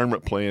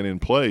retirement plan in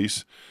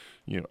place,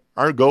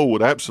 our goal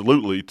would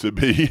absolutely to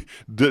be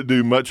to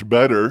do much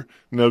better.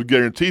 No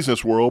guarantees in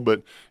this world,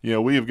 but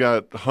we have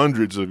got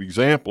hundreds of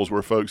examples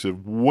where folks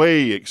have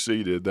way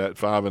exceeded that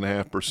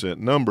 5.5%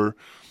 number.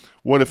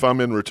 What if I'm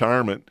in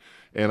retirement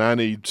and I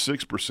need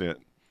 6%?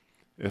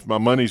 If my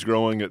money's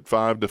growing at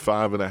 5 to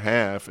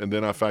 5.5, and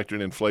then I factor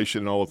in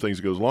inflation and all the things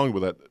that goes along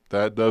with that,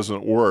 that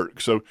doesn't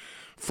work. So,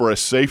 for a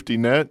safety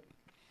net,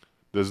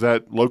 does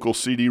that local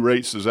CD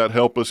rates, does that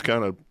help us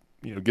kind of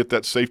get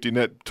that safety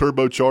net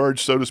turbocharged,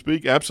 so to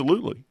speak?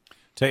 Absolutely.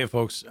 Tell you,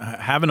 folks,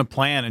 having a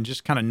plan and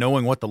just kind of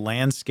knowing what the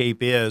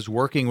landscape is,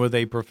 working with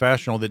a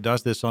professional that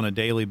does this on a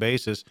daily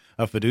basis,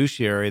 a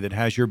fiduciary that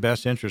has your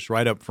best interest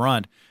right up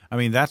front. I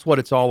mean, that's what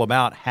it's all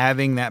about,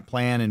 having that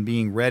plan and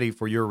being ready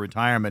for your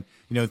retirement.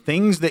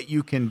 Things that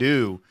you can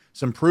do,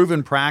 some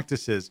proven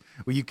practices.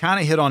 Well, you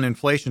kind of hit on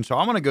inflation, so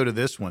I'm going to go to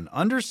this one.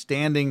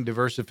 Understanding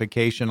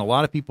diversification. A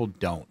lot of people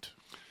don't.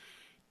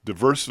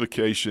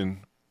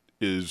 Diversification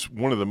is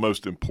one of the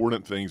most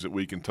important things that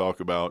we can talk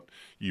about.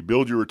 You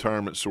build your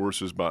retirement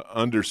sources by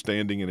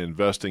understanding and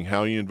investing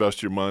how you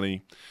invest your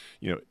money.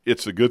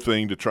 It's a good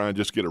thing to try and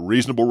just get a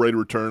reasonable rate of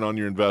return on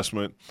your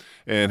investment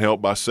and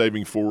help by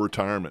saving for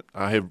retirement.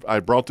 I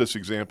brought this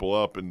example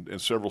up in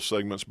several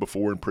segments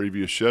before in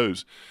previous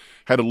shows.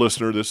 Had a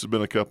listener, this has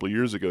been a couple of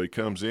years ago, he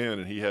comes in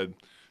and he had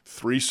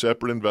 3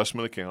 separate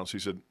investment accounts. He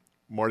said,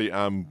 Marty,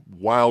 I'm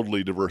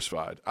wildly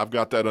diversified. I've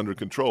got that under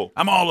control.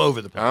 I'm all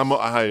over the place.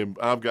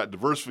 I've got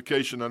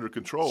diversification under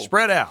control.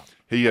 Spread out.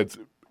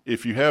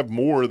 If you have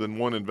more than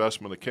one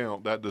investment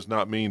account, that does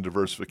not mean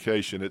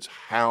diversification. It's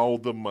how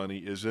the money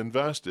is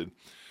invested.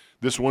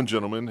 This one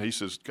gentleman, he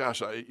says,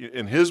 gosh,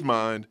 in his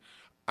mind,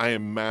 I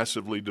am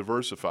massively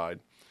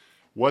diversified.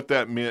 What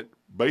that meant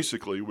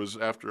basically was,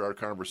 after our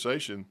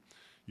conversation,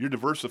 you're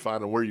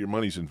diversified on where your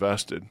money's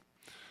invested.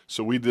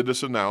 So we did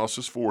this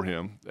analysis for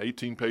him,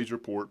 18-page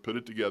report, put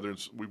it together,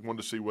 and we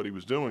wanted to see what he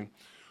was doing.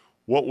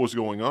 What was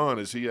going on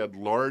is he had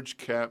large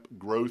cap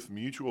growth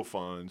mutual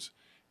funds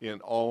in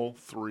all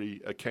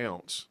 3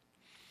 accounts.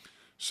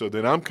 So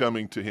then I'm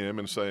coming to him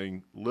and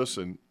saying,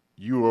 listen,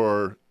 you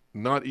are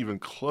not even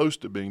close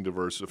to being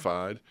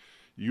diversified.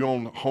 You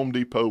own Home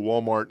Depot,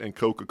 Walmart, and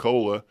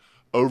Coca-Cola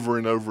over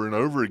and over and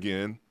over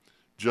again,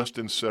 just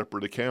in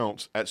separate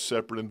accounts at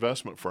separate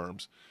investment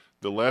firms.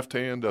 The left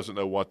hand doesn't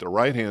know what the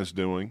right hand's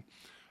doing.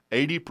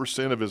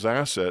 80% of his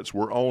assets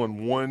were all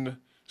in one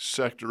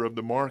sector of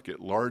the market,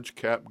 large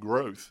cap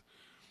growth.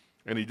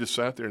 And he just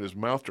sat there and his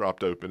mouth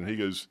dropped open. And he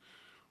goes,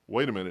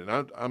 wait a minute.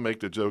 And I make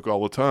the joke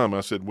all the time.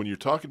 I said, when you're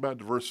talking about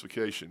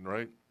diversification,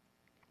 right,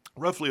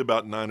 roughly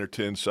about 9 or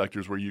 10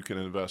 sectors where you can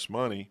invest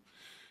money,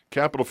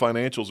 Capital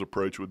Financial's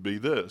approach would be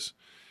this.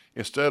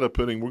 Instead of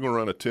we're going to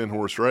run a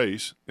 10-horse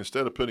race,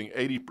 instead of putting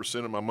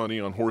 80% of my money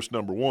on horse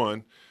number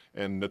 1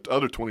 and the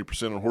other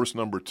 20% on horse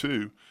number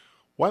 2,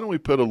 why don't we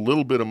put a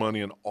little bit of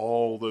money on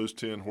all those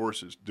 10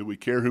 horses? Do we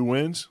care who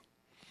wins?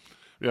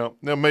 Now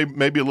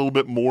maybe a little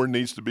bit more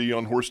needs to be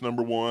on horse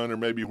number 1 or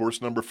maybe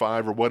horse number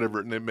 5 or whatever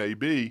it may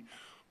be.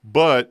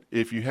 But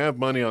if you have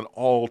money on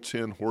all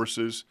 10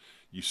 horses,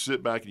 you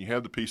sit back and you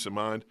have the peace of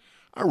mind,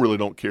 I really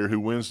don't care who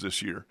wins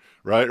this year,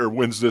 right, or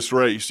wins this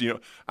race.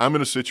 I'm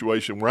in a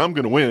situation where I'm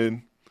going to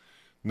win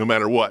no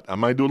matter what. I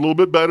might do a little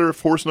bit better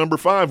if horse number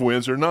 5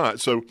 wins or not.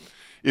 So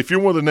if you're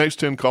one of the next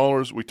 10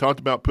 callers, we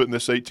talked about putting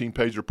this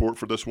 18-page report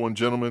for this one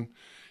gentleman.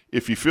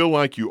 If you feel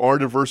like you are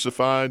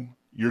diversified,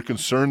 you're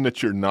concerned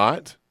that you're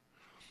not,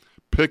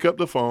 pick up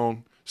the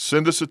phone,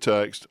 send us a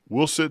text.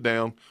 We'll sit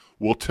down.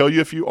 We'll tell you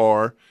if you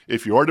are.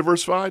 If you are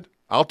diversified,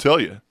 I'll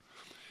tell you.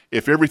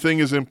 If everything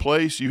is in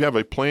place, you have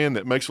a plan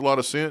that makes a lot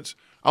of sense,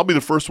 I'll be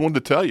the first one to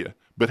tell you.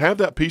 But have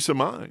that peace of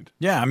mind.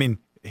 Yeah, I mean,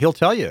 he'll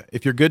tell you.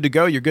 If you're good to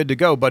go, you're good to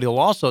go. But he'll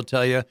also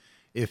tell you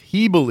if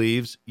he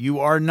believes you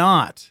are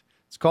not.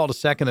 It's called a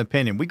second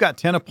opinion. We've got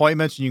 10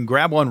 appointments. You can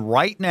grab one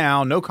right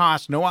now. No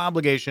cost, no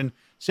obligation,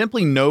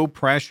 simply no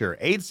pressure.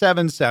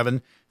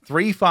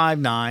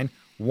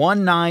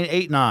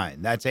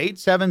 877-359-1989. That's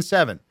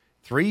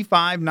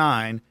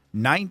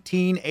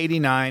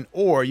 877-359-1989.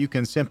 Or you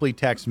can simply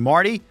text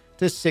Marty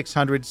to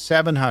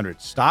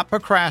 600-700. Stop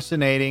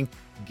procrastinating.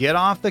 Get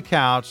off the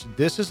couch.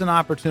 This is an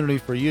opportunity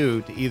for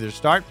you to either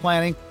start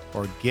planning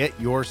or get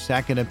your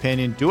second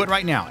opinion. Do it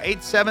right now.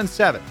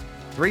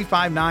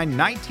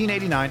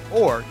 877-359-1989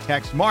 or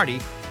text Marty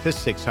to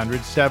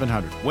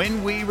 600-700.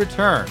 When we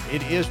return,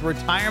 it is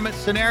retirement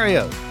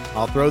scenarios.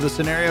 I'll throw the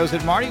scenarios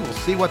at Marty. We'll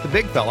see what the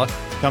big fella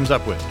comes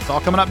up with. It's all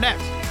coming up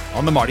next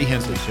on The Marty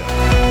Hensley Show.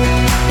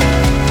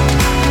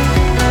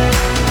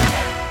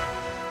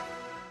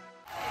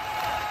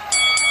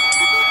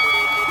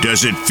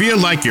 Does it feel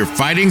like you're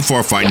fighting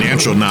for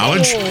financial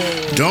knowledge?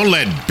 Don't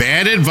let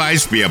bad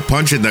advice be a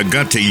punch in the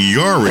gut to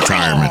your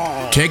retirement.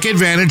 Take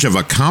advantage of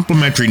a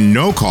complimentary,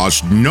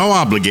 no-cost,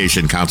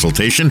 no-obligation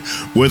consultation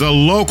with a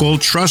local,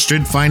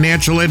 trusted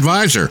financial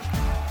advisor.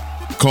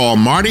 Call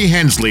Marty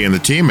Hensley and the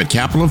team at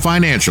Capital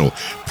Financial,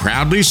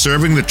 proudly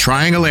serving the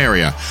Triangle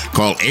area.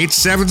 Call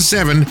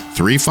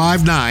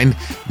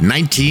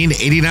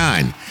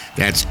 877-359-1989.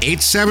 That's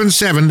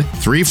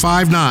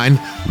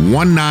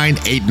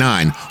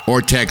 877-359-1989 or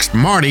text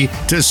Marty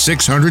to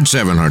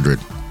 600-700.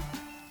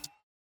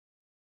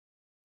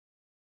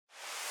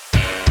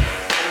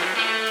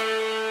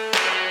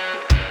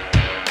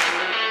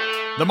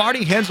 The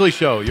Marty Hensley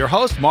Show. Your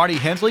host, Marty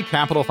Hensley,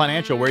 Capital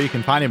Financial, where you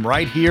can find him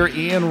right here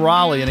in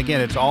Raleigh. And again,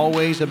 it's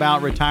always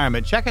about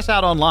retirement. Check us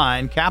out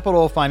online,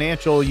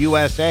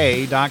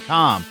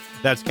 capitalfinancialusa.com.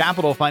 That's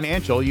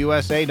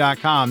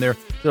capitalfinancialusa.com. There's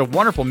a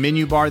wonderful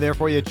menu bar there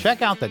for you.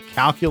 Check out the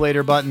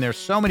calculator button. There's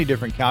so many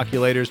different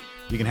calculators.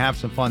 You can have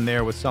some fun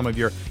there with some of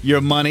your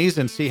monies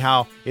and see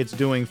how it's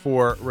doing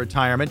for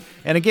retirement.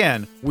 And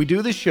again, we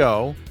do the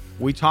show.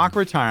 We talk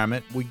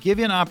retirement. We give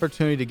you an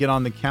opportunity to get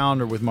on the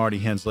calendar with Marty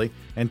Hensley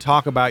and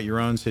talk about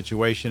your own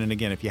situation. And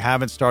again, if you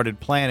haven't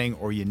started planning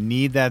or you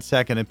need that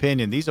second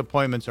opinion, these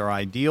appointments are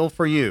ideal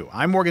for you.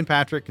 I'm Morgan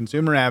Patrick,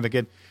 consumer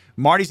advocate.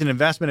 Marty's an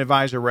investment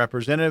advisor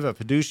representative, a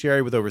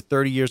fiduciary with over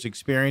 30 years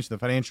experience in the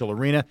financial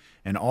arena,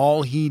 and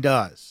all he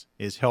does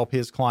is help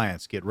his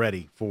clients get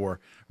ready for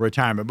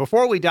retirement.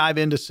 Before we dive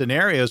into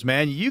scenarios,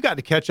 man, you got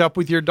to catch up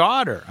with your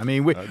daughter. I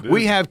mean,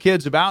 we have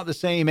kids about the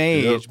same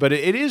age, but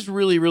it is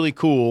really, really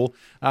cool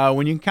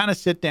when you can kind of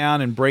sit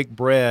down and break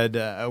bread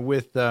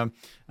with,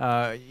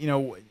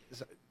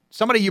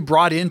 somebody you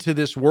brought into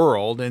this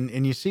world,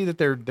 and you see that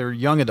they're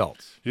young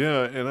adults.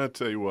 Yeah, and I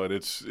tell you what,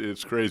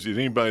 it's crazy.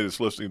 Anybody that's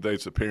listening today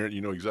that's a parent,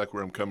 you know exactly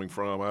where I'm coming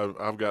from.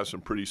 I've got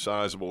some pretty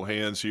sizable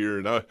hands here,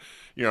 and I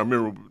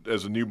remember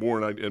as a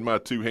newborn, in my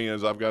two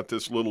hands, I've got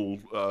this little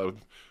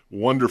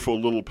wonderful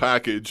little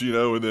package,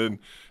 and then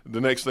the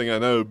next thing I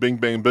know, bing,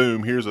 bang,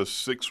 boom, here's a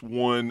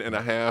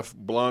 6'1.5"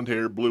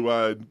 blonde-haired,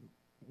 blue-eyed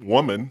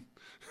woman,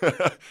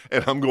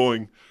 and I'm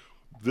going,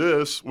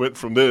 this went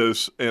from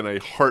this in a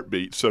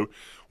heartbeat. So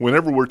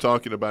whenever we're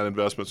talking about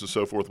investments and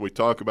so forth, we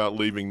talk about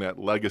leaving that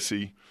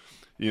legacy.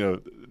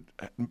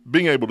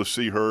 being able to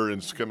see her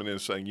and coming in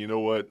and saying, you know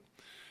what,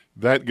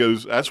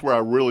 that's where I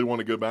really want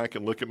to go back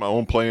and look at my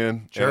own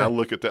plan. Sure. And I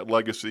look at that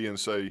legacy and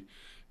say,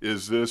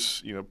 is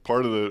this,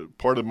 part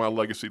of my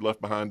legacy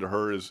left behind to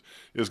her is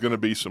going to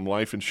be some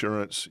life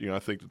insurance. I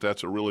think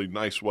that's a really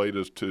nice way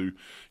to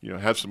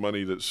have some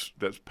money that's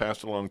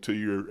passed along to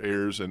your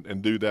heirs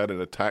and do that in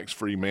a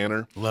tax-free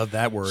manner. Love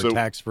that word, so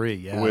tax-free.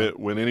 Yeah.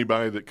 When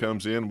anybody that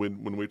comes in,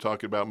 when we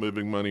talk about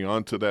moving money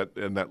onto that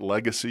and that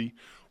legacy,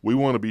 we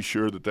want to be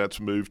sure that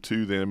that's moved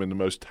to them in the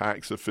most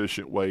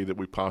tax-efficient way that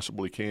we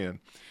possibly can.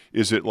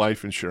 Is it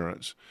life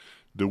insurance?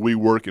 Do we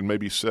work and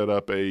maybe set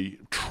up a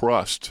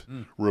trust,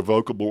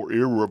 revocable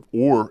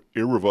or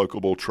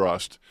irrevocable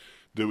trust?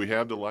 Do we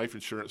have the life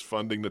insurance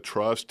funding the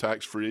trust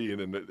tax-free?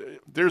 And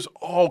there's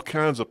all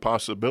kinds of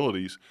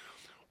possibilities.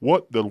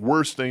 What the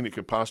worst thing that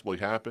could possibly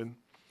happen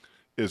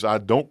is I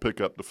don't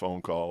pick up the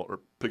phone call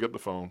or pick up the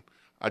phone.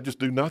 I just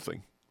do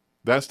nothing.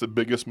 That's the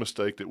biggest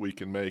mistake that we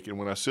can make. And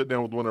when I sit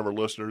down with one of our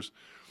listeners,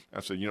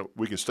 I say,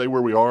 we can stay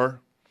where we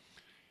are.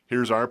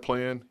 Here's our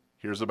plan.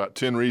 Here's about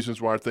 10 reasons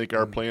why I think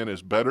our plan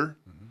is better.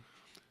 I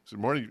said,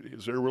 Marty,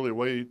 is there really a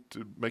way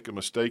to make a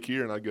mistake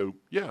here? And I go,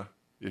 yeah,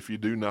 if you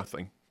do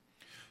nothing.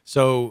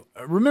 So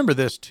remember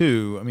this,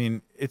 too. I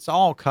mean, it's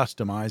all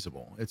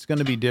customizable. It's going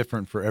to be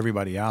different for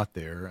everybody out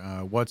there.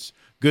 What's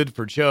good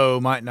for Joe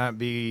might not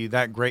be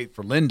that great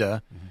for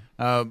Linda.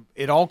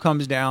 It all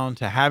comes down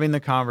to having the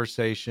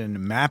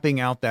conversation, mapping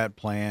out that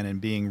plan,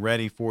 and being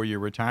ready for your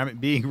retirement,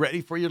 being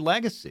ready for your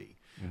legacy.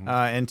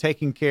 And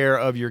taking care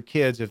of your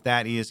kids if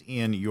that is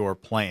in your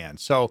plan.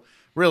 So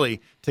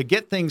really, to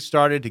get things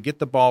started, to get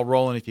the ball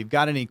rolling, if you've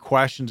got any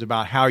questions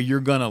about how you're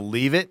going to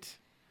leave it,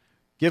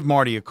 give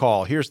Marty a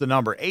call. Here's the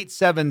number,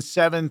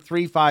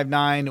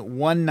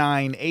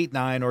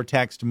 877-359-1989, or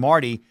text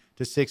Marty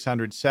to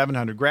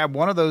 600-700. Grab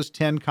one of those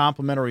 10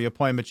 complimentary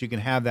appointments. You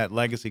can have that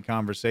legacy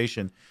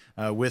conversation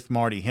with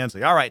Marty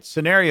Hensley. All right,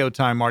 scenario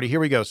time, Marty. Here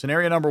we go.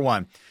 Scenario number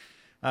 1.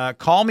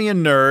 Call me a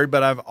nerd,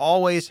 but I've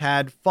always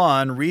had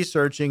fun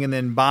researching and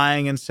then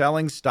buying and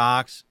selling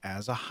stocks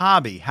as a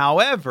hobby.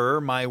 However,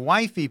 my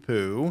wifey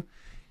Pooh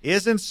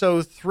isn't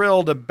so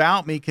thrilled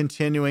about me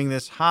continuing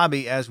this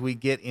hobby as we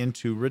get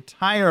into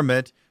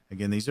retirement.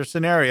 Again, these are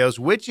scenarios,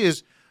 which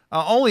is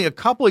only a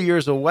couple of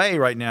years away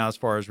right now as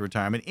far as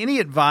retirement. Any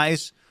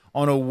advice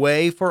on a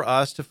way for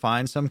us to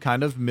find some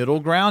kind of middle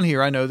ground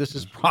here? I know this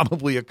is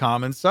probably a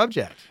common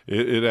subject.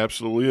 It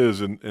absolutely is.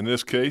 And in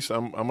this case,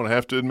 I'm going to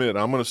have to admit,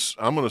 I'm going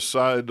to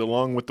side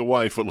along with the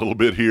wife a little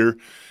bit here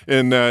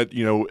in that,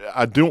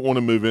 I don't want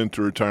to move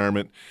into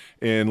retirement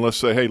and let's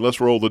say, hey, let's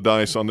roll the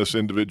dice on this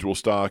individual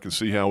stock and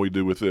see how we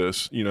do with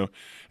this,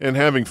 and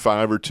having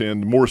 5 or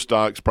 10 more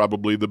stocks,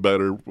 probably the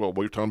better. Well,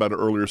 we were talking about an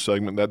earlier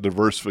segment, that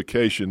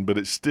diversification, but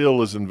it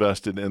still is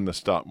invested in the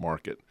stock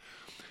market.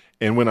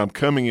 And when I'm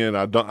coming in,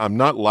 I'm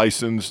not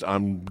licensed.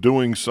 I'm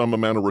doing some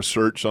amount of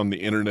research on the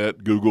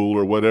internet, Google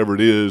or whatever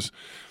it is,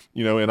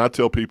 and I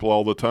tell people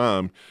all the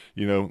time,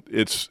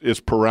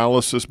 it's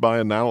paralysis by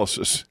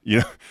analysis.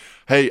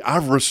 Hey,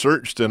 I've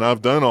researched and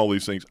I've done all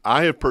these things.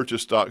 I have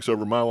purchased stocks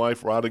over my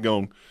life where I'd have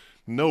gone,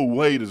 no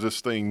way does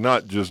this thing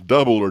not just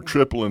double or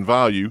triple in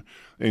value.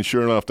 And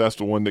sure enough, that's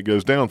the one that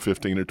goes down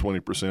 15 or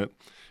 20%.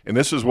 And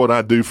this is what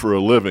I do for a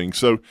living.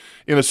 So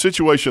in a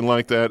situation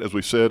like that, as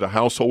we said, a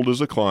household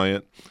is a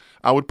client.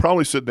 I would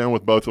probably sit down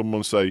with both of them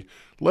and say,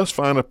 let's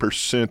find a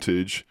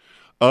percentage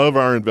of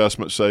our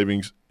investment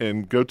savings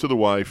and go to the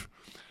wife.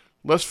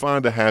 Let's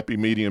find a happy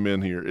medium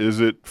in here. Is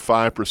it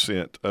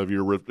 5% of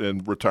your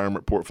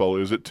retirement portfolio?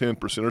 Is it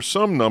 10% or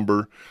some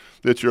number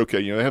that you're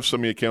okay? They have so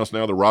many accounts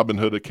now, the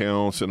Robinhood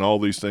accounts and all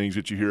these things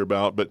that you hear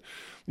about. But,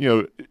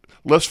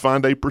 let's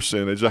find a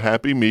percentage, a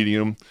happy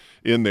medium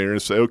in there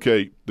and say,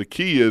 okay, the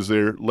key is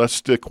there. Let's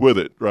stick with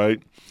it,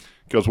 right?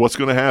 Because what's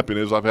going to happen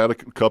is I've had a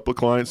couple of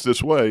clients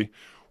this way.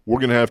 We're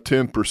going to have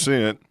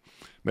 10%. And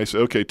they say,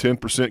 okay,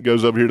 10%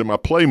 goes over here to my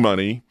play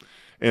money.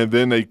 And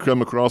then they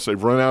come across,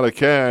 they've run out of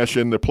cash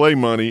in the play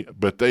money,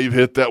 but they've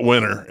hit that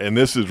winner. And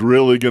this is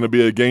really going to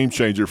be a game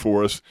changer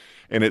for us.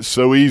 And it's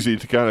so easy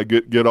to kind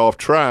of get off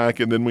track.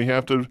 And then we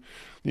have to,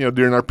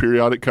 during our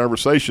periodic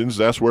conversations,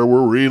 that's where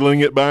we're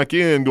reeling it back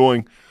in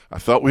going, I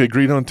thought we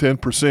agreed on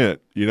 10%,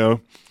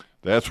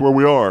 that's where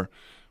we are.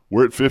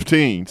 We're at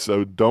 15,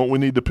 so don't we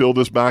need to peel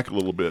this back a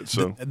little bit?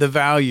 So the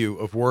value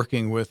of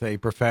working with a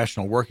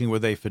professional, working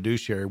with a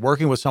fiduciary,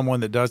 working with someone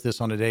that does this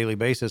on a daily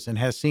basis and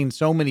has seen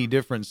so many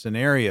different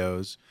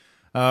scenarios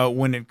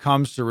when it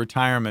comes to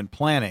retirement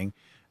planning.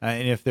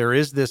 And if there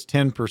is this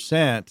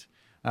 10%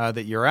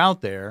 that you're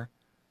out there,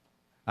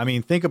 I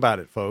mean, think about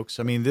it, folks.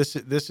 I mean, this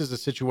is a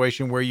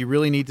situation where you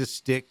really need to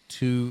stick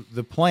to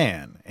the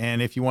plan. And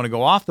if you want to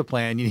go off the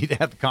plan, you need to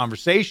have the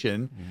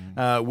conversation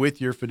with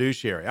your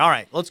fiduciary. All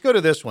right, let's go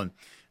to this one.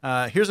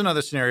 Here's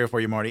another scenario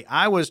for you, Marty.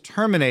 I was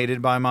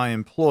terminated by my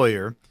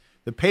employer.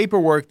 The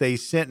paperwork they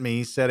sent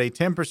me said a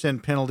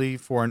 10% penalty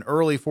for an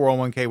early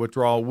 401k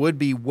withdrawal would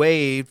be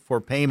waived for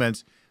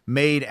payments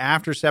made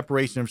after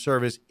separation of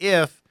service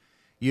if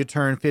you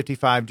turn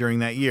 55 during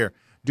that year.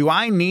 Do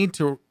I need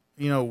to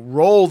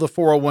roll the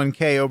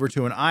 401k over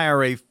to an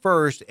IRA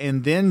first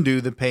and then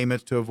do the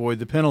payments to avoid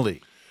the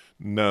penalty?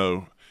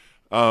 No.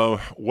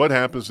 What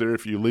happens there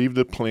if you leave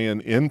the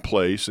plan in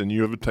place and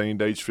you have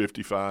attained age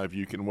 55,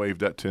 you can waive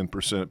that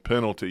 10%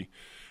 penalty.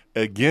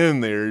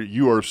 Again, there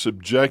you are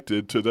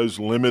subjected to those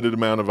limited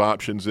amount of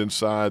options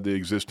inside the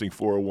existing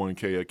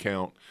 401k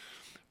account.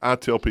 I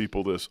tell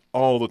people this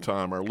all the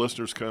time. Our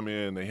listeners come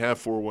in, they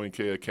have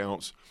 401k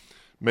accounts.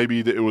 Maybe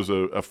it was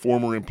a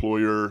former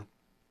employer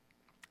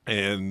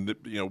and,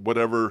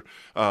 whatever,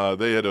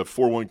 they had a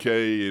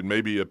 401k and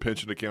maybe a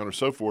pension account or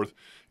so forth,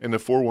 and the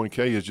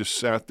 401k has just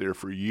sat there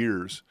for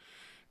years.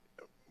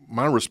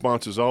 My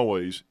response is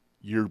always,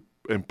 your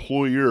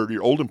employer,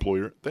 your old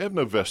employer, they have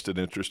no vested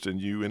interest in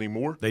you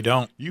anymore. They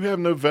don't. You have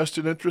no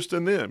vested interest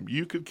in them.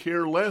 You could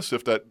care less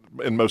if that,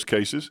 in most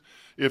cases,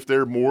 if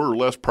they're more or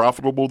less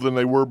profitable than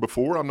they were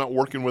before. I'm not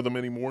working with them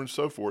anymore and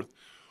so forth.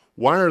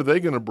 Why are they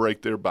going to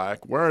break their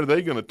back? Why are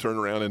they going to turn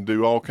around and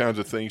do all kinds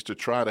of things to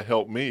try to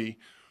help me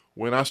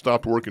when I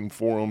stopped working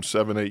for them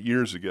 7-8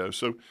 years ago?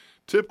 So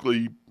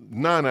typically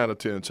 9 out of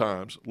 10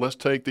 times, let's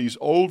take these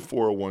old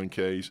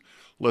 401ks,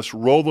 let's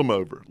roll them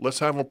over. Let's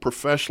have them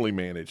professionally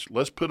managed.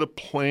 Let's put a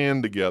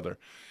plan together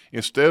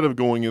instead of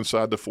going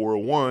inside the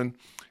 401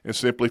 and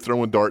simply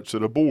throwing darts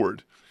at a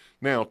board.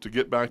 Now, to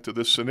get back to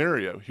this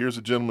scenario, here's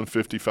a gentleman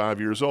 55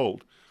 years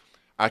old.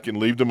 I can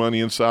leave the money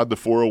inside the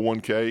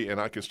 401k and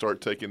I can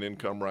start taking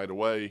income right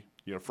away,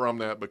 from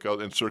that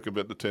and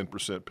circumvent the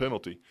 10%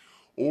 penalty.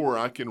 Or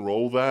I can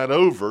roll that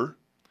over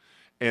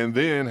and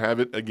then have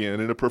it again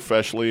in a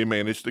professionally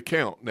managed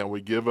account. Now,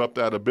 we give up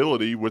that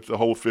ability with the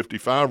whole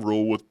 55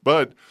 rule with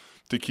Bud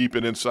to keep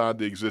it inside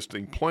the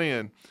existing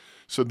plan.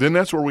 So then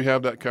that's where we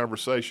have that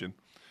conversation.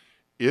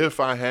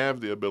 If I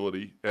have the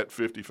ability at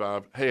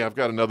 55, hey, I've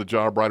got another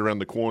job right around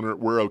the corner,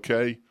 we're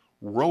okay,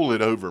 roll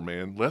it over,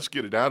 man. Let's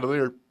get it out of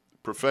there,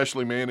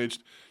 professionally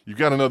managed. You've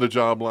got another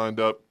job lined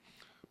up.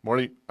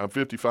 Marty, I'm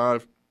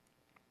 55.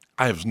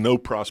 I have no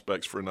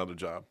prospects for another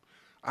job.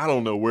 I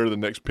don't know where the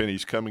next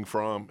penny's coming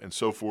from and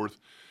so forth.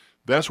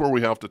 That's where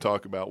we have to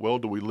talk about, well,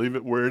 do we leave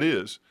it where it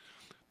is?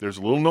 There's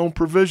a little known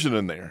provision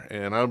in there,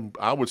 and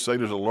I would say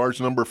there's a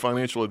large number of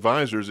financial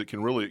advisors that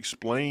can really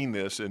explain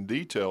this in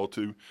detail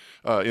to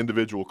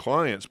individual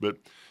clients, but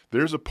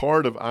there's a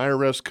part of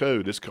IRS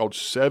code. It's called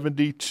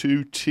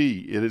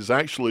 72T. It is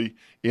actually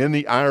in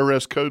the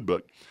IRS code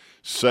book,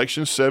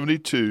 Section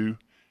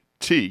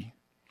 72T,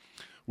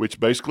 which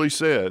basically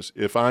says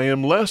if I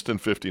am less than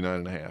 59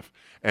 and a half,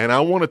 and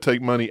I want to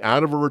take money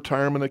out of a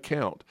retirement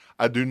account,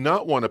 I do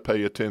not want to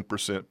pay a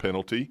 10%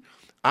 penalty,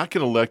 I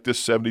can elect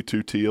this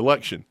 72T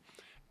election.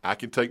 I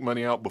can take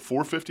money out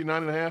before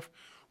 59 and a half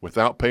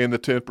without paying the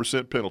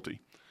 10% penalty.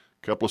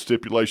 A couple of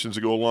stipulations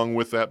that go along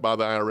with that by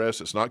the IRS.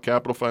 It's not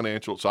Capital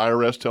Financial. It's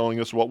IRS telling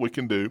us what we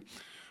can do.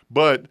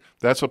 But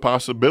that's a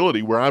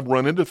possibility where I've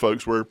run into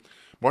folks where,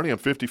 Marty, I'm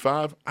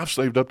 55. I've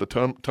saved up a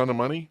ton of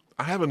money.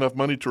 I have enough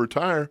money to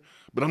retire,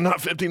 but I'm not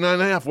 59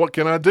 and a half. What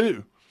can I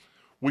do?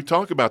 We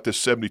talk about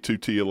this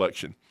 72T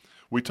election.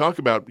 We talk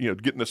about,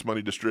 getting this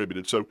money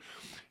distributed. So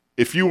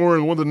if you are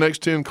in one of the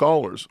next 10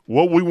 callers,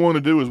 what we want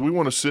to do is we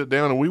want to sit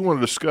down and we want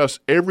to discuss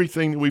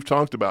everything that we've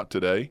talked about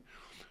today.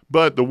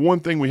 But the one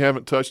thing we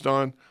haven't touched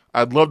on,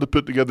 I'd love to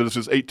put together this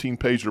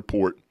 18-page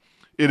report.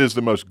 It is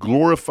the most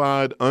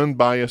glorified,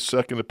 unbiased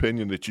second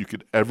opinion that you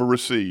could ever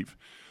receive.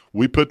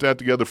 We put that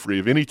together free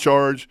of any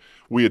charge.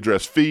 We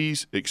address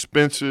fees,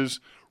 expenses,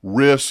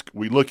 risk.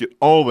 We look at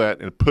all that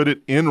and put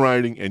it in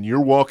writing, and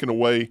you're walking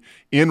away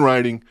in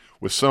writing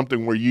with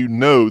something where you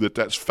know that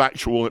that's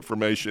factual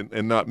information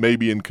and not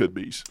maybe and could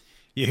be's.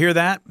 You hear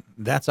that?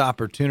 That's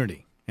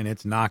opportunity, and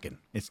it's knocking.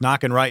 It's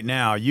knocking right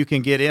now. You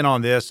can get in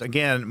on this.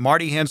 Again,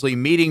 Marty Hensley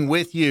meeting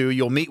with you.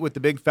 You'll meet with the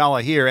big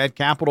fella here at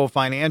Capital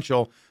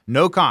Financial.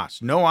 No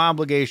cost, no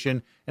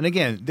obligation. And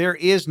again, there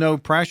is no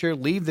pressure.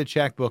 Leave the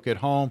checkbook at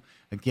home.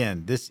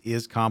 Again, this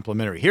is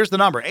complimentary. Here's the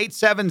number,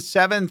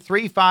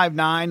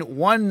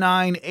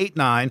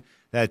 877-359-1989.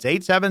 That's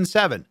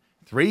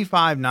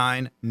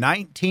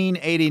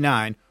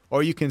 877-359-1989.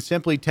 Or you can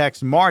simply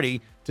text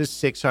Marty to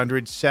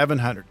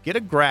 600-700. Get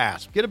a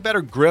grasp, get a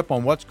better grip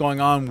on what's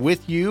going on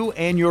with you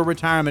and your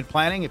retirement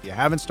planning. If you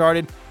haven't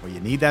started or you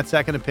need that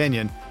second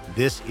opinion,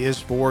 this is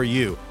for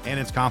you. And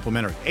it's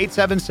complimentary.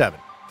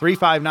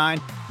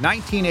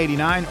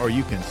 877-359-1989, or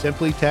you can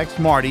simply text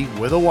Marty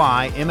with a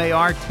Y,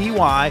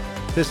 M-A-R-T-Y,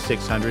 to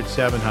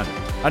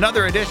 600-700.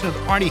 Another edition of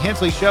the Marty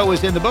Hensley Show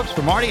is in the books.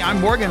 For Marty,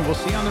 I'm Morgan. We'll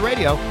see you on the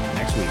radio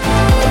next week.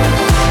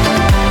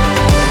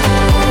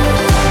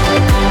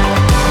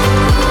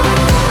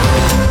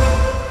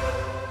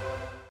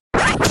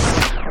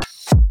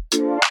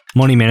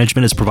 Money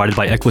management is provided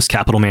by Equus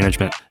Capital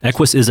Management.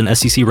 Equus is an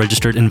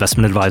SEC-registered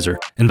investment advisor.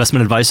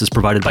 Investment advice is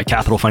provided by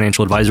Capital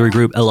Financial Advisory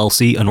Group,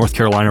 LLC, a North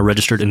Carolina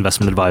registered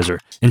investment advisor.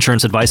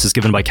 Insurance advice is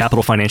given by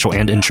Capital Financial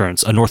and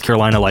Insurance, a North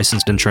Carolina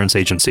licensed insurance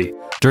agency.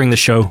 During this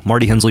show,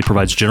 Marty Hensley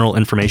provides general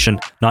information,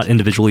 not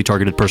individually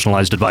targeted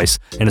personalized advice,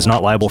 and is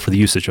not liable for the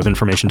usage of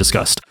information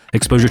discussed.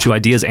 Exposure to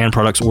ideas and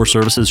products or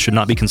services should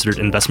not be considered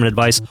investment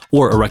advice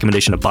or a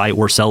recommendation to buy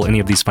or sell any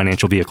of these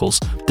financial vehicles.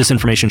 This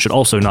information should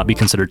also not be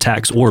considered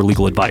tax or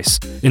legal advice.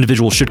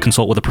 Individuals should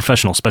consult with a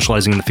professional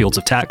specializing in the fields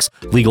of tax,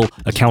 legal,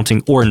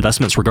 accounting, or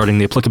investments regarding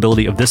the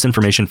applicability of this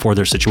information for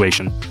their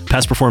situation.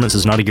 Past performance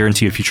is not a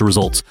guarantee of future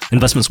results.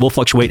 Investments will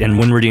fluctuate and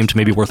when redeemed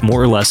may be worth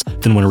more or less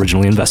than when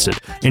originally invested.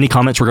 Any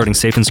comments regarding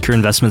safe and secure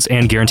investments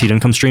and guaranteed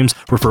income streams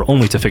refer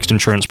only to fixed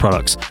insurance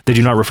products. They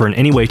do not refer in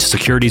any way to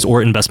securities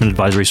or investment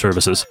advisory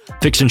services.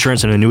 Fixed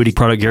insurance and annuity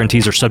product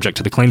guarantees are subject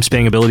to the claims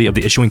paying ability of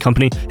the issuing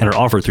company and are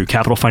offered through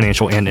Capital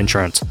Financial and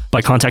Insurance.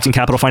 By contacting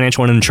Capital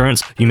Financial and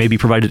Insurance, you may be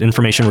provided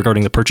information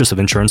regarding the purchase of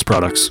insurance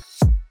products.